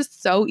everything is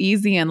just so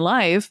easy in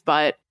life,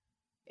 but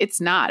it's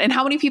not. And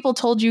how many people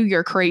told you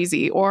you're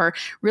crazy or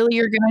really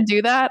you're going to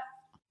do that?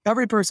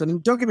 Every person.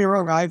 And don't get me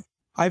wrong.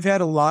 I've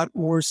had a lot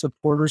more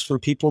supporters from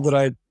people that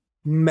I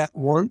met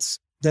once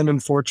than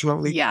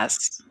unfortunately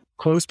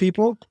close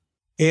people.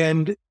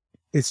 And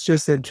it's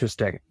just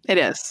interesting. It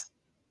is.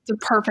 It's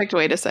a perfect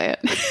way to say it.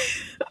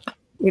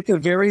 It's a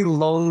very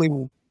lonely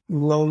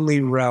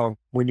realm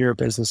when you're a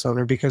business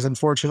owner because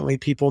unfortunately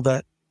people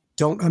that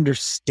don't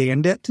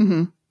understand it,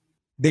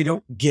 they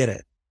don't get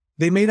it.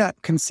 They may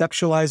not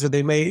conceptualize or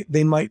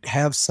they might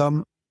have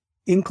some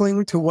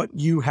inkling to what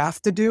you have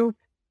to do,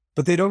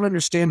 but they don't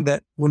understand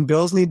that when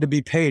bills need to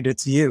be paid,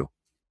 it's you.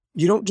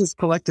 You don't just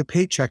collect a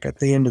paycheck at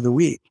the end of the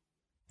week.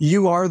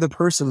 You are the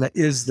person that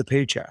is the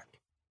paycheck.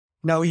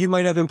 Now, you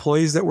might have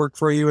employees that work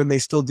for you and they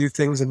still do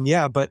things. And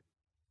but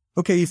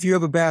okay, if you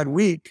have a bad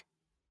week,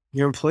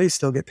 your employees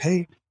still get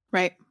paid.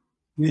 Right.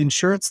 The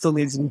insurance still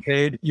needs to be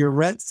paid. Your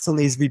rent still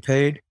needs to be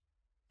paid.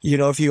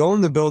 If you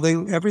own the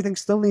building, everything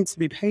still needs to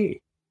be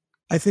paid.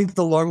 I think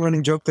the long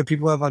running joke that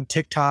people have on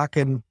TikTok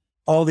and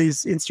all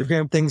these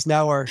Instagram things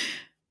now are,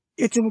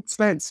 it's an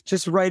expense.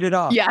 Just write it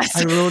off. Yes.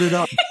 I wrote it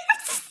off.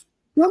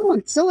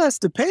 Someone still has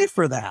to pay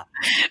for that.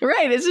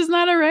 Right. It's just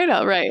not a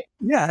write-off. Right.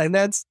 Yeah. And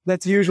that's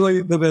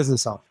usually the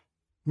business owner.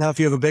 Now, if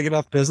you have a big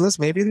enough business,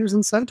 maybe there's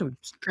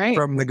incentives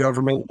from the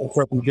government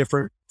or from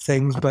different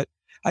things. But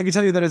I can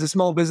tell you that as a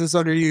small business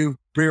owner, you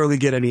rarely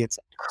get any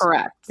incentives.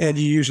 Correct. And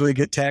you usually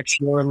get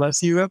taxed more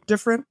unless you have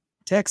different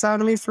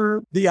taxonomy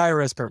for the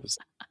IRS purpose.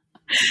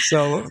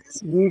 So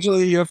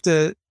usually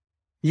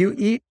you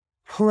eat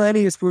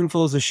plenty of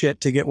spoonfuls of shit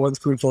to get one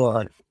spoonful of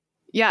honey.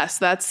 Yes,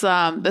 that's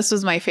this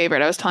was my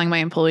favorite. I was telling my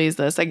employees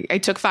this. I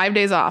took 5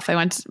 days off. I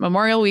went to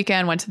Memorial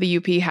Weekend, went to the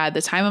UP, had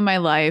the time of my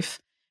life,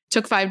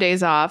 took 5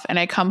 days off, and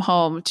I come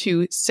home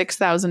to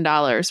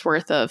 $6,000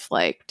 worth of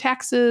like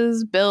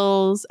taxes,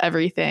 bills,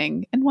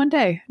 everything in one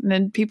day. And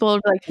then people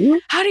are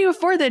like, how do you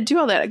afford that? Do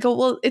all that? I go,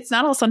 well, it's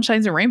not all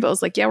sunshines and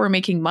rainbows. Like, yeah, we're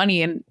making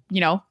money and,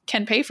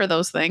 can pay for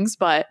those things.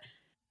 But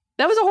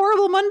that was a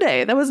horrible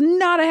Monday. That was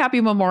not a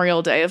happy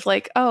Memorial Day of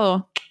like,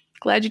 oh,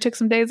 glad you took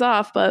some days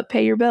off, but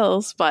pay your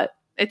bills. But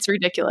it's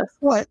ridiculous.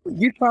 Well,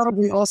 you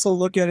probably also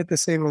look at it the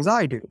same as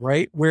I do,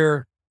 right?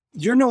 Where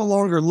you're no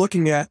longer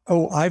looking at,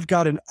 I've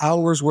got an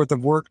hour's worth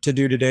of work to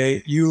do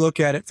today. You look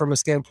at it from a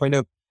standpoint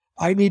of,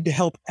 I need to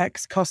help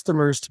X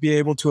customers to be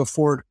able to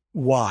afford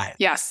Y.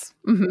 Yes.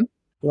 Mm-hmm.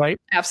 Right?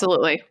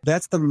 Absolutely.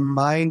 That's the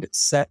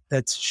mindset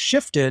that's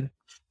shifted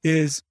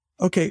is,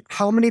 okay,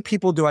 how many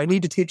people do I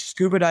need to teach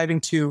scuba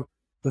diving to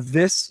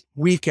this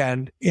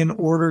weekend in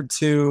order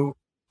to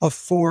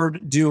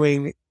afford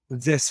doing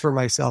this for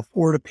myself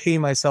or to pay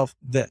myself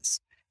this?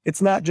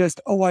 It's not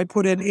just, I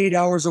put in 8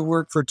 hours of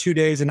work for 2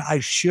 days and I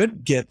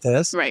should get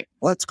this. Right.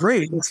 Well, that's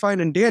great. It's fine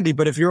and dandy.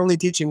 But if you're only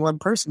teaching one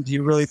person, do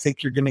you really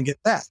think you're going to get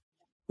that?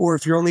 Or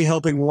if you're only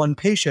helping one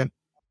patient,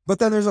 but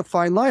then there's a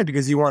fine line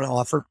because you want to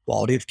offer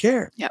quality of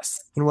care.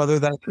 Yes. And whether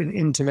that's an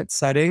intimate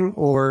setting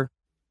or,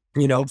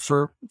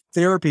 for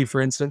therapy,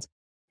 for instance,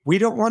 we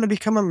don't want to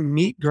become a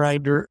meat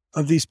grinder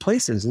of these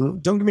places.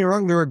 And don't get me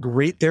wrong, there are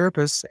great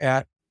therapists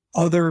at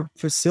other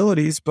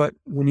facilities, but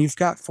when you've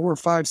got 4,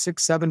 5,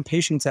 6, 7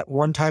 patients at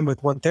one time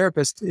with one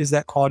therapist, is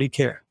that quality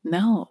care?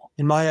 No.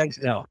 In my eyes,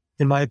 no.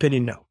 In my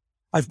opinion, no.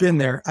 I've been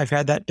there. I've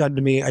had that done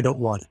to me. I don't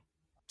want it.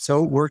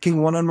 So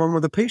working one-on-one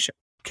with a patient.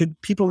 Could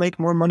people make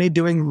more money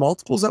doing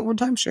multiples at one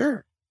time?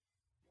 Sure.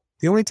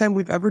 The only time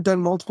we've ever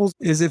done multiples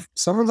is if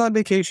someone's on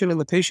vacation and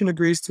the patient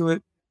agrees to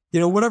it,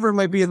 whatever it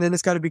might be, and then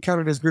it's got to be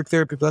counted as group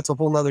therapy, but that's a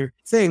whole nother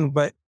thing.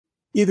 But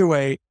either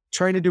way,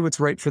 trying to do what's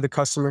right for the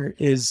customer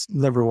is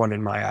number one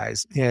in my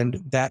eyes.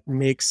 And that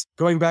makes,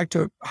 going back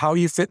to how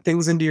you fit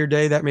things into your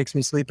day, that makes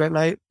me sleep at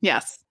night.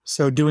 Yes.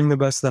 So doing the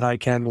best that I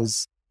can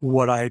is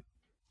what I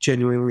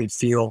genuinely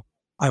feel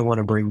I want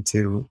to bring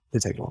to the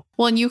table.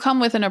 Well, and you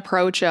come with an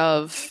approach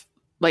of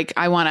like,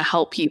 I want to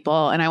help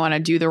people and I want to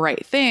do the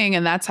right thing.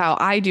 And that's how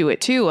I do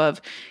it too,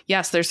 of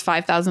yes, there's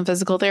 5,000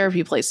 physical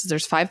therapy places.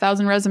 There's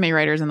 5,000 resume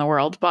writers in the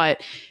world,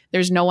 but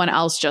there's no one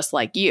else just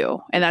like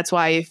you. And that's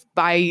why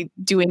by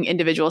doing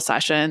individual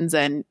sessions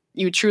and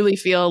you truly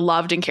feel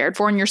loved and cared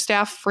for, and your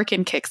staff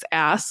freaking kicks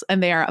ass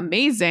and they are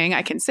amazing.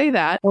 I can say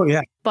that. Oh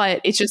yeah.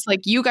 But it's just like,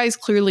 you guys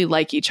clearly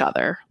like each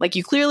other. Like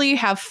you clearly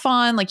have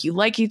fun. Like you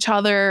like each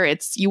other.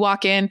 It's, you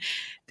walk in,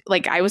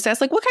 like I was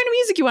asked, like, what kind of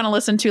music you want to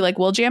listen to? Like,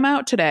 we'll jam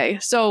out today.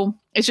 So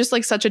it's just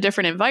like such a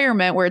different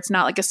environment where it's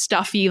not like a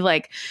stuffy,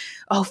 like,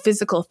 oh,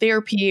 physical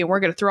therapy. And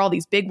we're going to throw all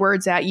these big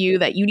words at you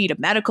that you need a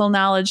medical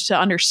knowledge to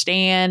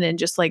understand and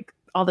just like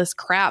all this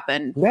crap.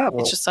 And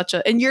it's just such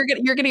a, and you're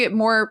going to get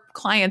more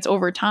clients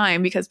over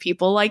time because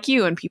people like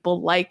you and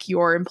people like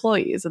your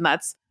employees. And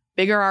that's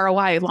bigger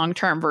ROI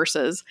long-term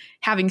versus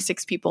having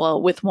 6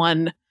 people with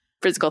one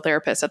physical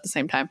therapist at the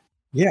same time.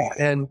 Yeah.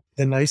 And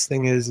the nice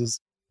thing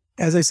is,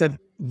 as I said,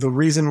 the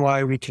reason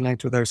why we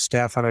connect with our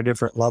staff on a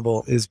different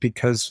level is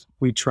because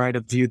we try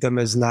to view them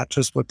as not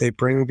just what they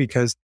bring,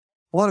 because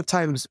a lot of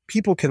times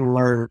people can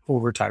learn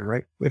over time,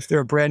 right? If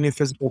they're a brand new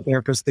physical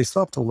therapist, they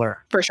still have to learn.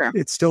 For sure.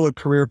 It's still a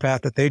career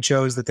path that they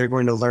chose that they're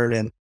going to learn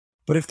in.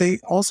 But if they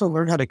also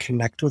learn how to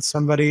connect with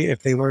somebody,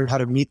 if they learn how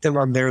to meet them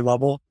on their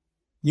level,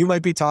 you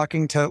might be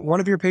talking to one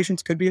of your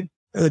patients could be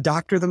a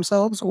doctor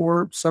themselves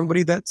or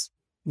somebody that's,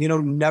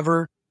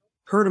 never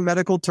heard a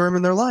medical term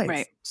in their life.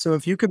 Right. So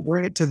if you could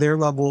bring it to their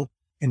level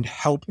and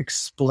help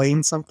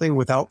explain something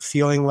without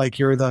feeling like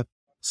you're the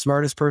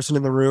smartest person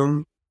in the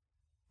room,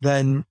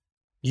 then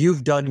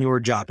you've done your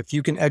job. If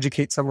you can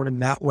educate someone in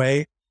that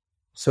way,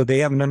 so they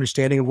have an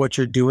understanding of what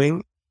you're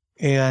doing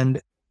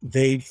and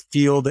they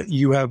feel that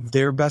you have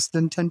their best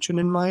intention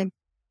in mind,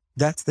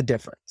 that's the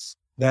difference.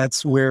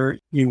 That's where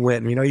you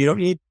win. You don't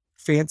need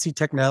fancy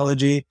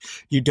technology.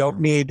 You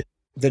don't need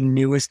the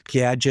newest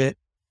gadget.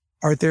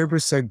 Our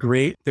therapists are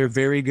great. They're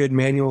very good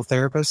manual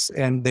therapists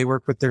and they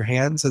work with their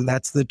hands. And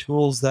that's the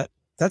tools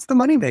that's the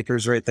money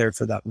makers right there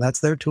for them.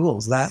 That's their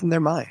tools, that and their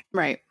mind.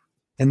 Right.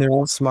 And they're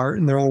all smart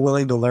and they're all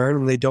willing to learn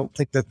and they don't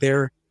think that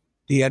they're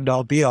the end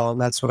all be all.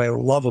 And that's what I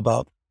love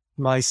about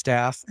my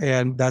staff.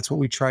 And that's what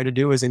we try to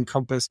do is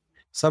encompass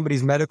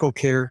somebody's medical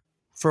care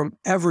from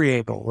every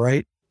angle,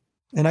 right?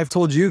 And I've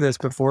told you this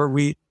before.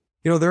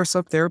 There are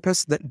some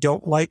therapists that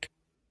don't like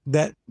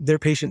that their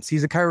patient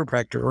sees a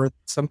chiropractor, or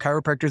some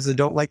chiropractors that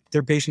don't like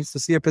their patients to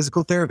see a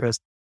physical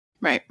therapist.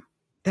 Right.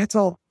 That's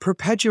all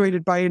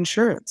perpetuated by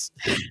insurance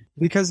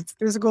because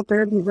physical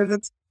therapy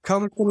visits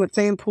come from the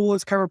same pool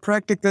as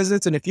chiropractic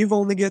visits. And if you've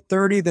only get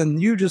 30,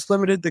 then you just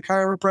limited the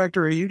chiropractor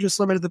or you just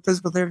limited the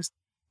physical therapist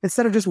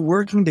instead of just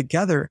working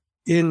together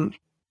in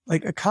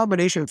like a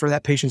combination for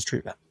that patient's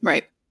treatment.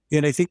 Right.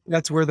 And I think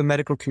that's where the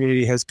medical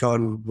community has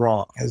gone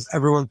wrong, as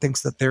everyone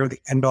thinks that they're the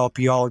end all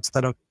be all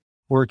instead of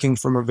working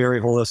from a very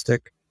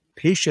holistic,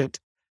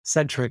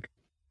 patient-centric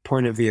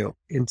point of view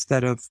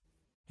instead of,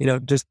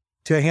 just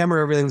to hammer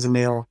everything's a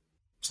nail.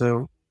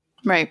 So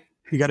right.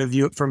 You got to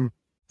view it from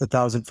the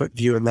 1,000-foot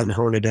view and then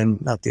hone it in,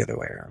 not the other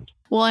way around.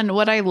 Well, and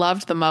what I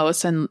loved the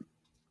most, and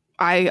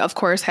I, of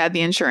course, had the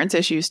insurance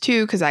issues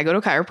too, because I go to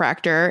a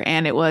chiropractor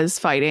and it was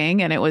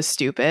fighting and it was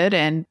stupid.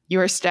 And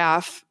your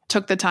staff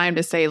took the time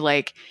to say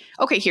like,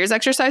 okay, here's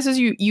exercises.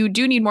 You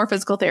do need more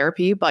physical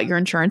therapy, but your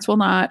insurance will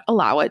not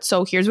allow it.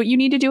 So here's what you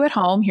need to do at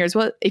home. Here's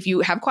what, if you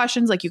have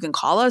questions, like you can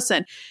call us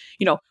and,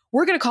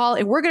 we're going to call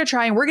and we're going to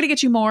try and we're going to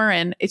get you more.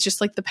 And it's just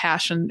like the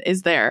passion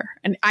is there.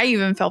 And I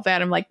even felt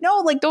bad. I'm like, no,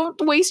 like don't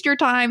waste your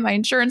time. My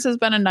insurance has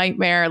been a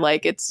nightmare.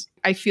 Like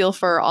I feel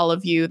for all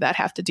of you that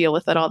have to deal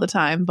with it all the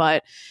time,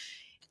 but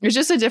it's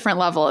just a different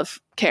level of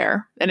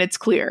care and it's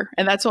clear.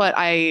 And that's what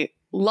I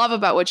love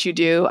about what you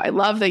do. I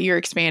love that you're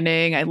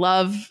expanding.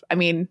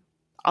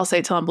 I'll say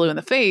it till I'm blue in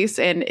the face.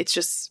 And it's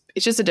just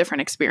a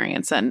different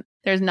experience. And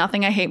there's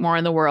nothing I hate more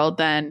in the world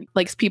than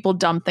like people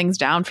dumb things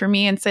down for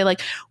me and say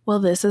like, well,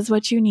 this is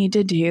what you need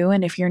to do.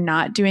 And if you're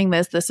not doing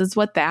this, this is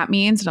what that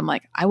means. And I'm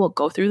like, I will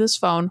go through this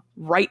phone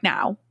right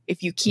now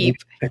if you keep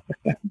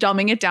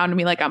dumbing it down to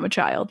me like I'm a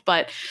child.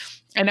 But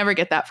I never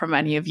get that from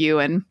any of you.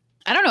 And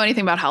I don't know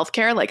anything about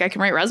healthcare. Like I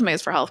can write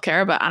resumes for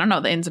healthcare, but I don't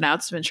know the ins and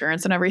outs of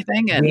insurance and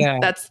everything.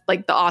 And that's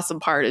like the awesome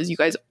part is you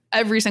guys,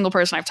 every single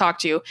person I've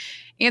talked to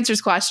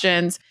answers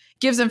questions,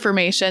 gives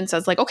information,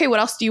 says like, okay,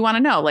 what else do you want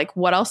to know? Like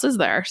what else is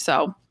there?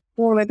 So.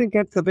 Well, and I think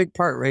that's the big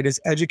part, right?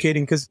 Is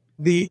educating, because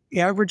the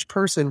average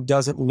person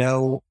doesn't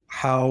know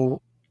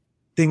how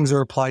things are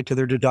applied to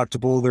their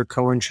deductible, their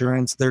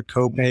coinsurance, their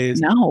copays,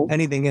 No.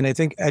 anything. And I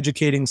think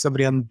educating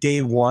somebody on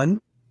day one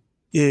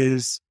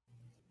is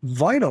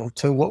vital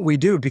to what we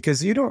do,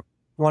 because you don't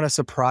want a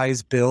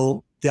surprise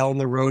bill down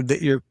the road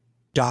that your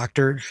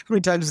doctor, how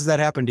many times does that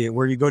happen to you,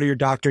 where you go to your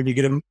doctor and you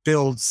get them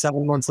billed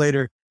 7 months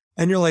later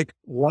and you're like,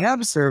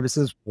 lab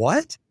services,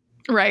 what?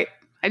 Right.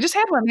 I just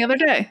had one the other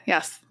day.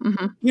 Yes.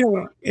 Mm-hmm. You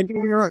know, and don't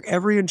get me wrong,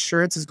 every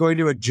insurance is going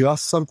to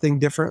adjust something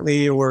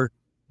differently, or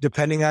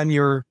depending on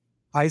your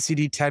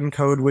ICD-10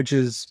 code, which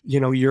is,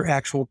 your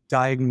actual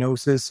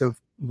diagnosis of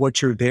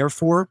what you're there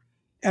for.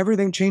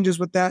 Everything changes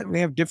with that, and they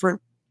have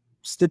different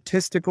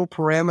statistical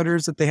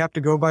parameters that they have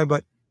to go by.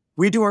 But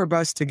we do our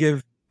best to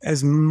give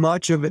as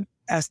much of an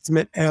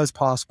estimate as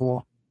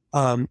possible,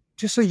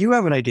 just so you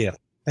have an idea.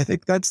 I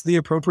think that's the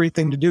appropriate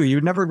thing to do. You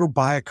would never go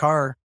buy a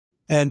car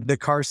and the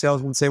car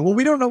salesman say, well,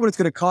 we don't know what it's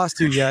going to cost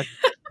you yet,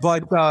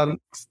 but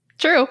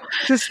True.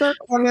 just start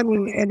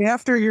planning. And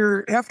after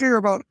you're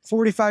about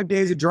 45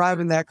 days of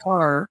driving that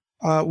car,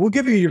 we'll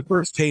give you your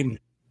first payment.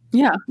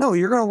 Yeah. No,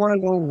 you're going to want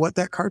to know what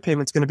that car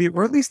payment's going to be,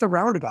 or at least a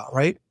roundabout,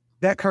 right?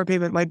 That car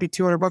payment might be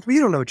 $200, but you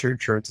don't know what your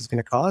insurance is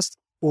going to cost,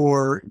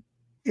 or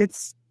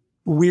it's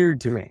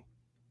weird to me.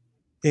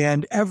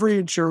 And every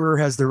insurer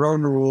has their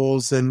own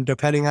rules. And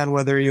depending on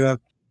whether you have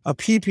a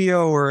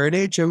PPO or an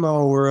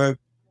HMO or a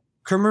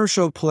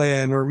commercial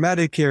plan or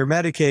Medicare,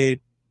 Medicaid,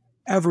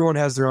 everyone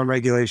has their own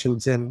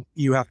regulations, and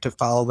you have to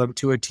follow them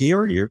to a T,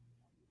 or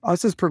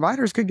us as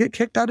providers could get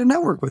kicked out of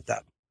network with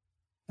them.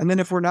 And then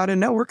if we're not in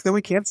network, then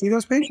we can't see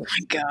those patients. Oh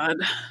my God.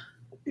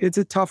 It's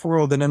a tough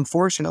world. And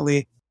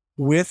unfortunately,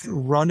 with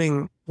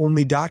running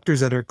only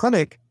doctors at our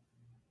clinic,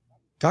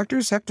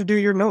 doctors have to do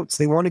your notes.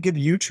 They want to give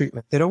you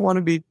treatment. They don't want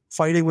to be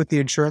fighting with the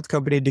insurance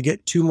company to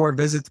get 2 more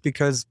visits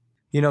because,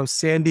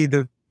 Sandy,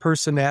 the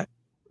person at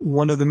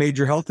one of the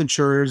major health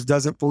insurers,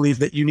 doesn't believe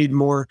that you need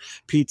more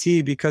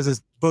PT because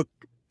his book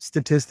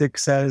statistic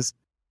says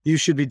you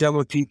should be done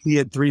with PT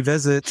at 3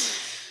 visits.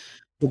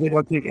 But they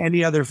don't take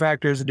any other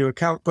factors into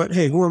account. But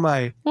hey, who am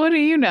I? What do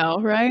you know,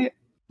 right?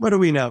 What do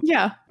we know?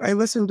 Yeah. I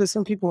listened to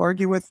some people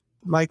argue with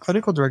my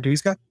clinical director.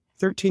 He's got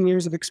 13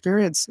 years of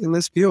experience in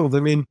this field. I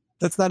mean,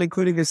 that's not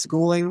including his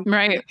schooling,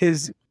 right?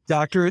 His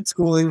doctorate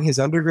schooling, his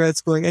undergrad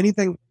schooling,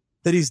 anything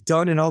that he's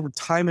done and all the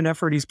time and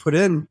effort he's put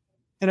in.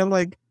 And I'm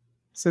like,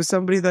 so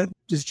somebody that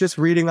is just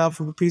reading off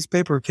of a piece of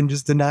paper can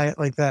just deny it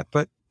like that.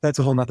 But that's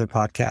a whole nother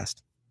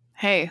podcast.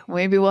 Hey,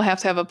 maybe we'll have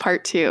to have a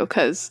part 2,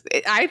 because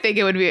I think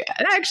it would be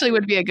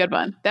a good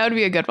one. That would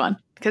be a good one.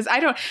 Because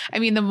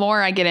the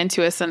more I get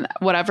into this, and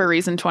whatever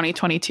reason,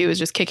 2022 is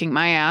just kicking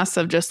my ass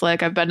of just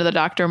like, I've been to the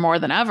doctor more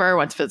than ever,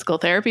 went to physical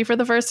therapy for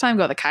the first time,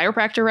 go to the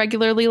chiropractor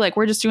regularly. Like,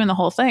 we're just doing the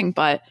whole thing,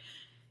 but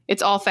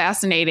it's all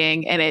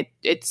fascinating, and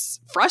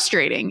it's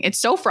frustrating. It's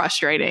so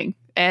frustrating.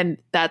 And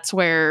that's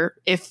where,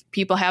 if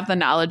people have the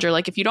knowledge, or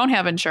like if you don't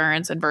have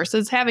insurance and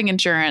versus having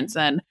insurance,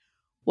 and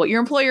what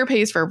your employer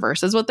pays for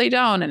versus what they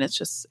don't. And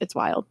it's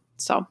wild.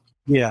 So,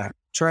 yeah,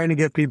 trying to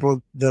get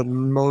people the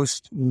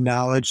most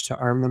knowledge to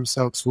arm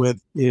themselves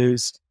with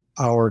is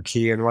our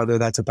key. And whether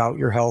that's about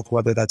your health,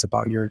 whether that's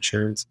about your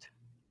insurance,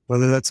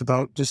 whether that's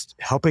about just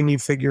helping you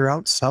figure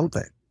out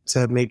something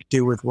to make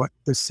do with what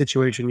the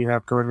situation you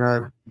have going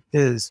on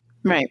is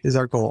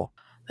our goal.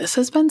 This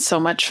has been so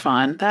much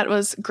fun. That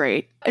was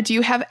great. Do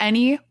you have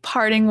any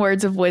parting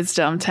words of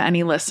wisdom to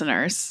any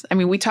listeners? I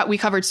mean, we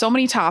covered so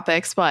many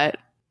topics, but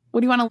what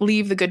do you want to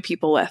leave the good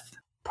people with?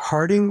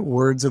 Parting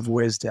words of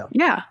wisdom.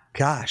 Yeah.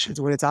 Gosh,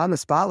 when it's on the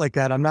spot like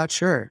that, I'm not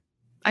sure.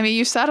 I mean,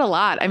 you said a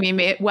lot. I mean,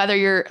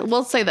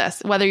 we'll say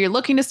this, whether you're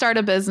looking to start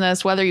a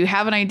business, whether you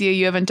have an idea,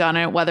 you haven't done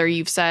it, whether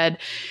you've said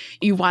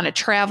you want to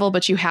travel,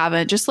 but you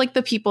haven't, just like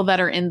the people that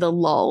are in the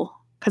lull.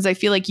 Because I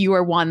feel like you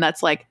are one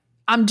that's like,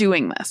 I'm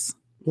doing this.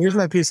 Here's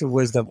my piece of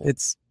wisdom.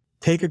 It's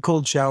take a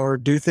cold shower,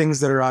 do things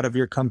that are out of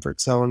your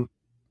comfort zone.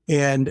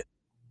 And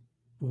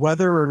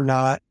whether or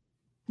not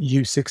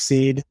you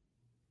succeed,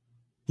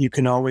 you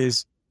can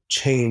always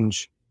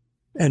change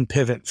and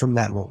pivot from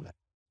that moment.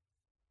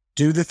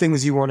 Do the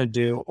things you want to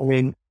do. I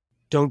mean,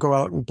 don't go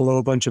out and blow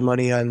a bunch of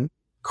money on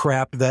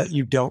crap that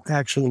you don't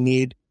actually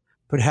need,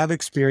 but have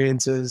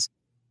experiences,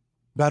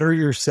 better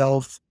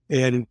yourself,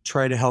 and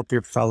try to help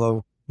your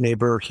fellow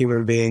neighbor,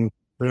 human being,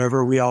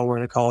 whatever we all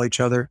want to call each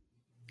other.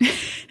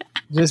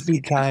 Just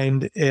be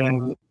kind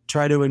and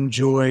try to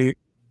enjoy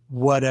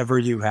whatever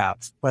you have,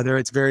 whether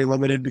it's very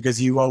limited,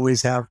 because you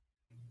always have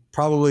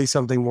probably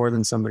something more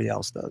than somebody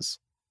else does.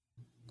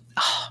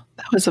 Oh,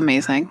 that was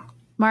amazing.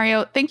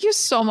 Mario, thank you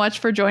so much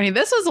for joining.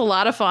 This was a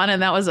lot of fun,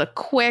 and that was a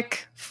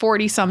quick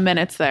 40 some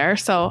minutes there.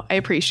 So I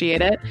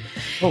appreciate it.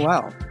 Oh,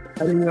 wow. I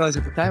didn't realize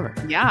it was a timer.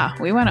 Yeah,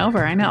 we went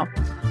over. I know.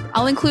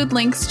 I'll include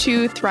links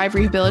to Thrive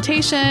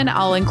Rehabilitation.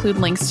 I'll include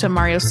links to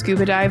Mario's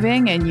scuba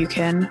diving, and you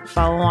can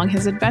follow along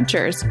his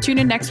adventures. Tune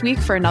in next week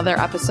for another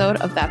episode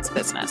of That's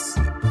Business.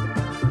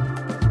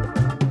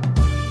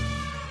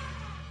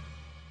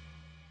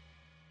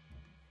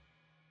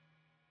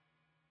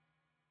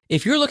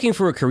 If you're looking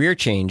for a career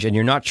change and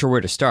you're not sure where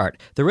to start,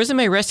 the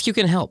Resume Rescue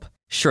can help.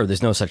 Sure,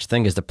 there's no such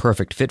thing as the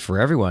perfect fit for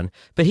everyone,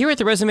 but here at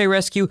the Resume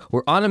Rescue,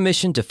 we're on a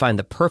mission to find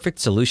the perfect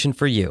solution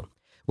for you.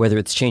 Whether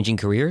it's changing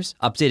careers,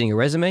 updating a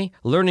resume,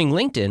 learning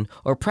LinkedIn,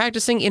 or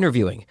practicing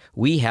interviewing,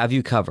 we have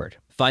you covered.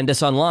 Find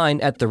us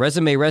online at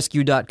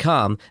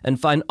theresumerescue.com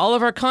and find all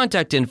of our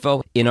contact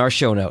info in our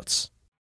show notes.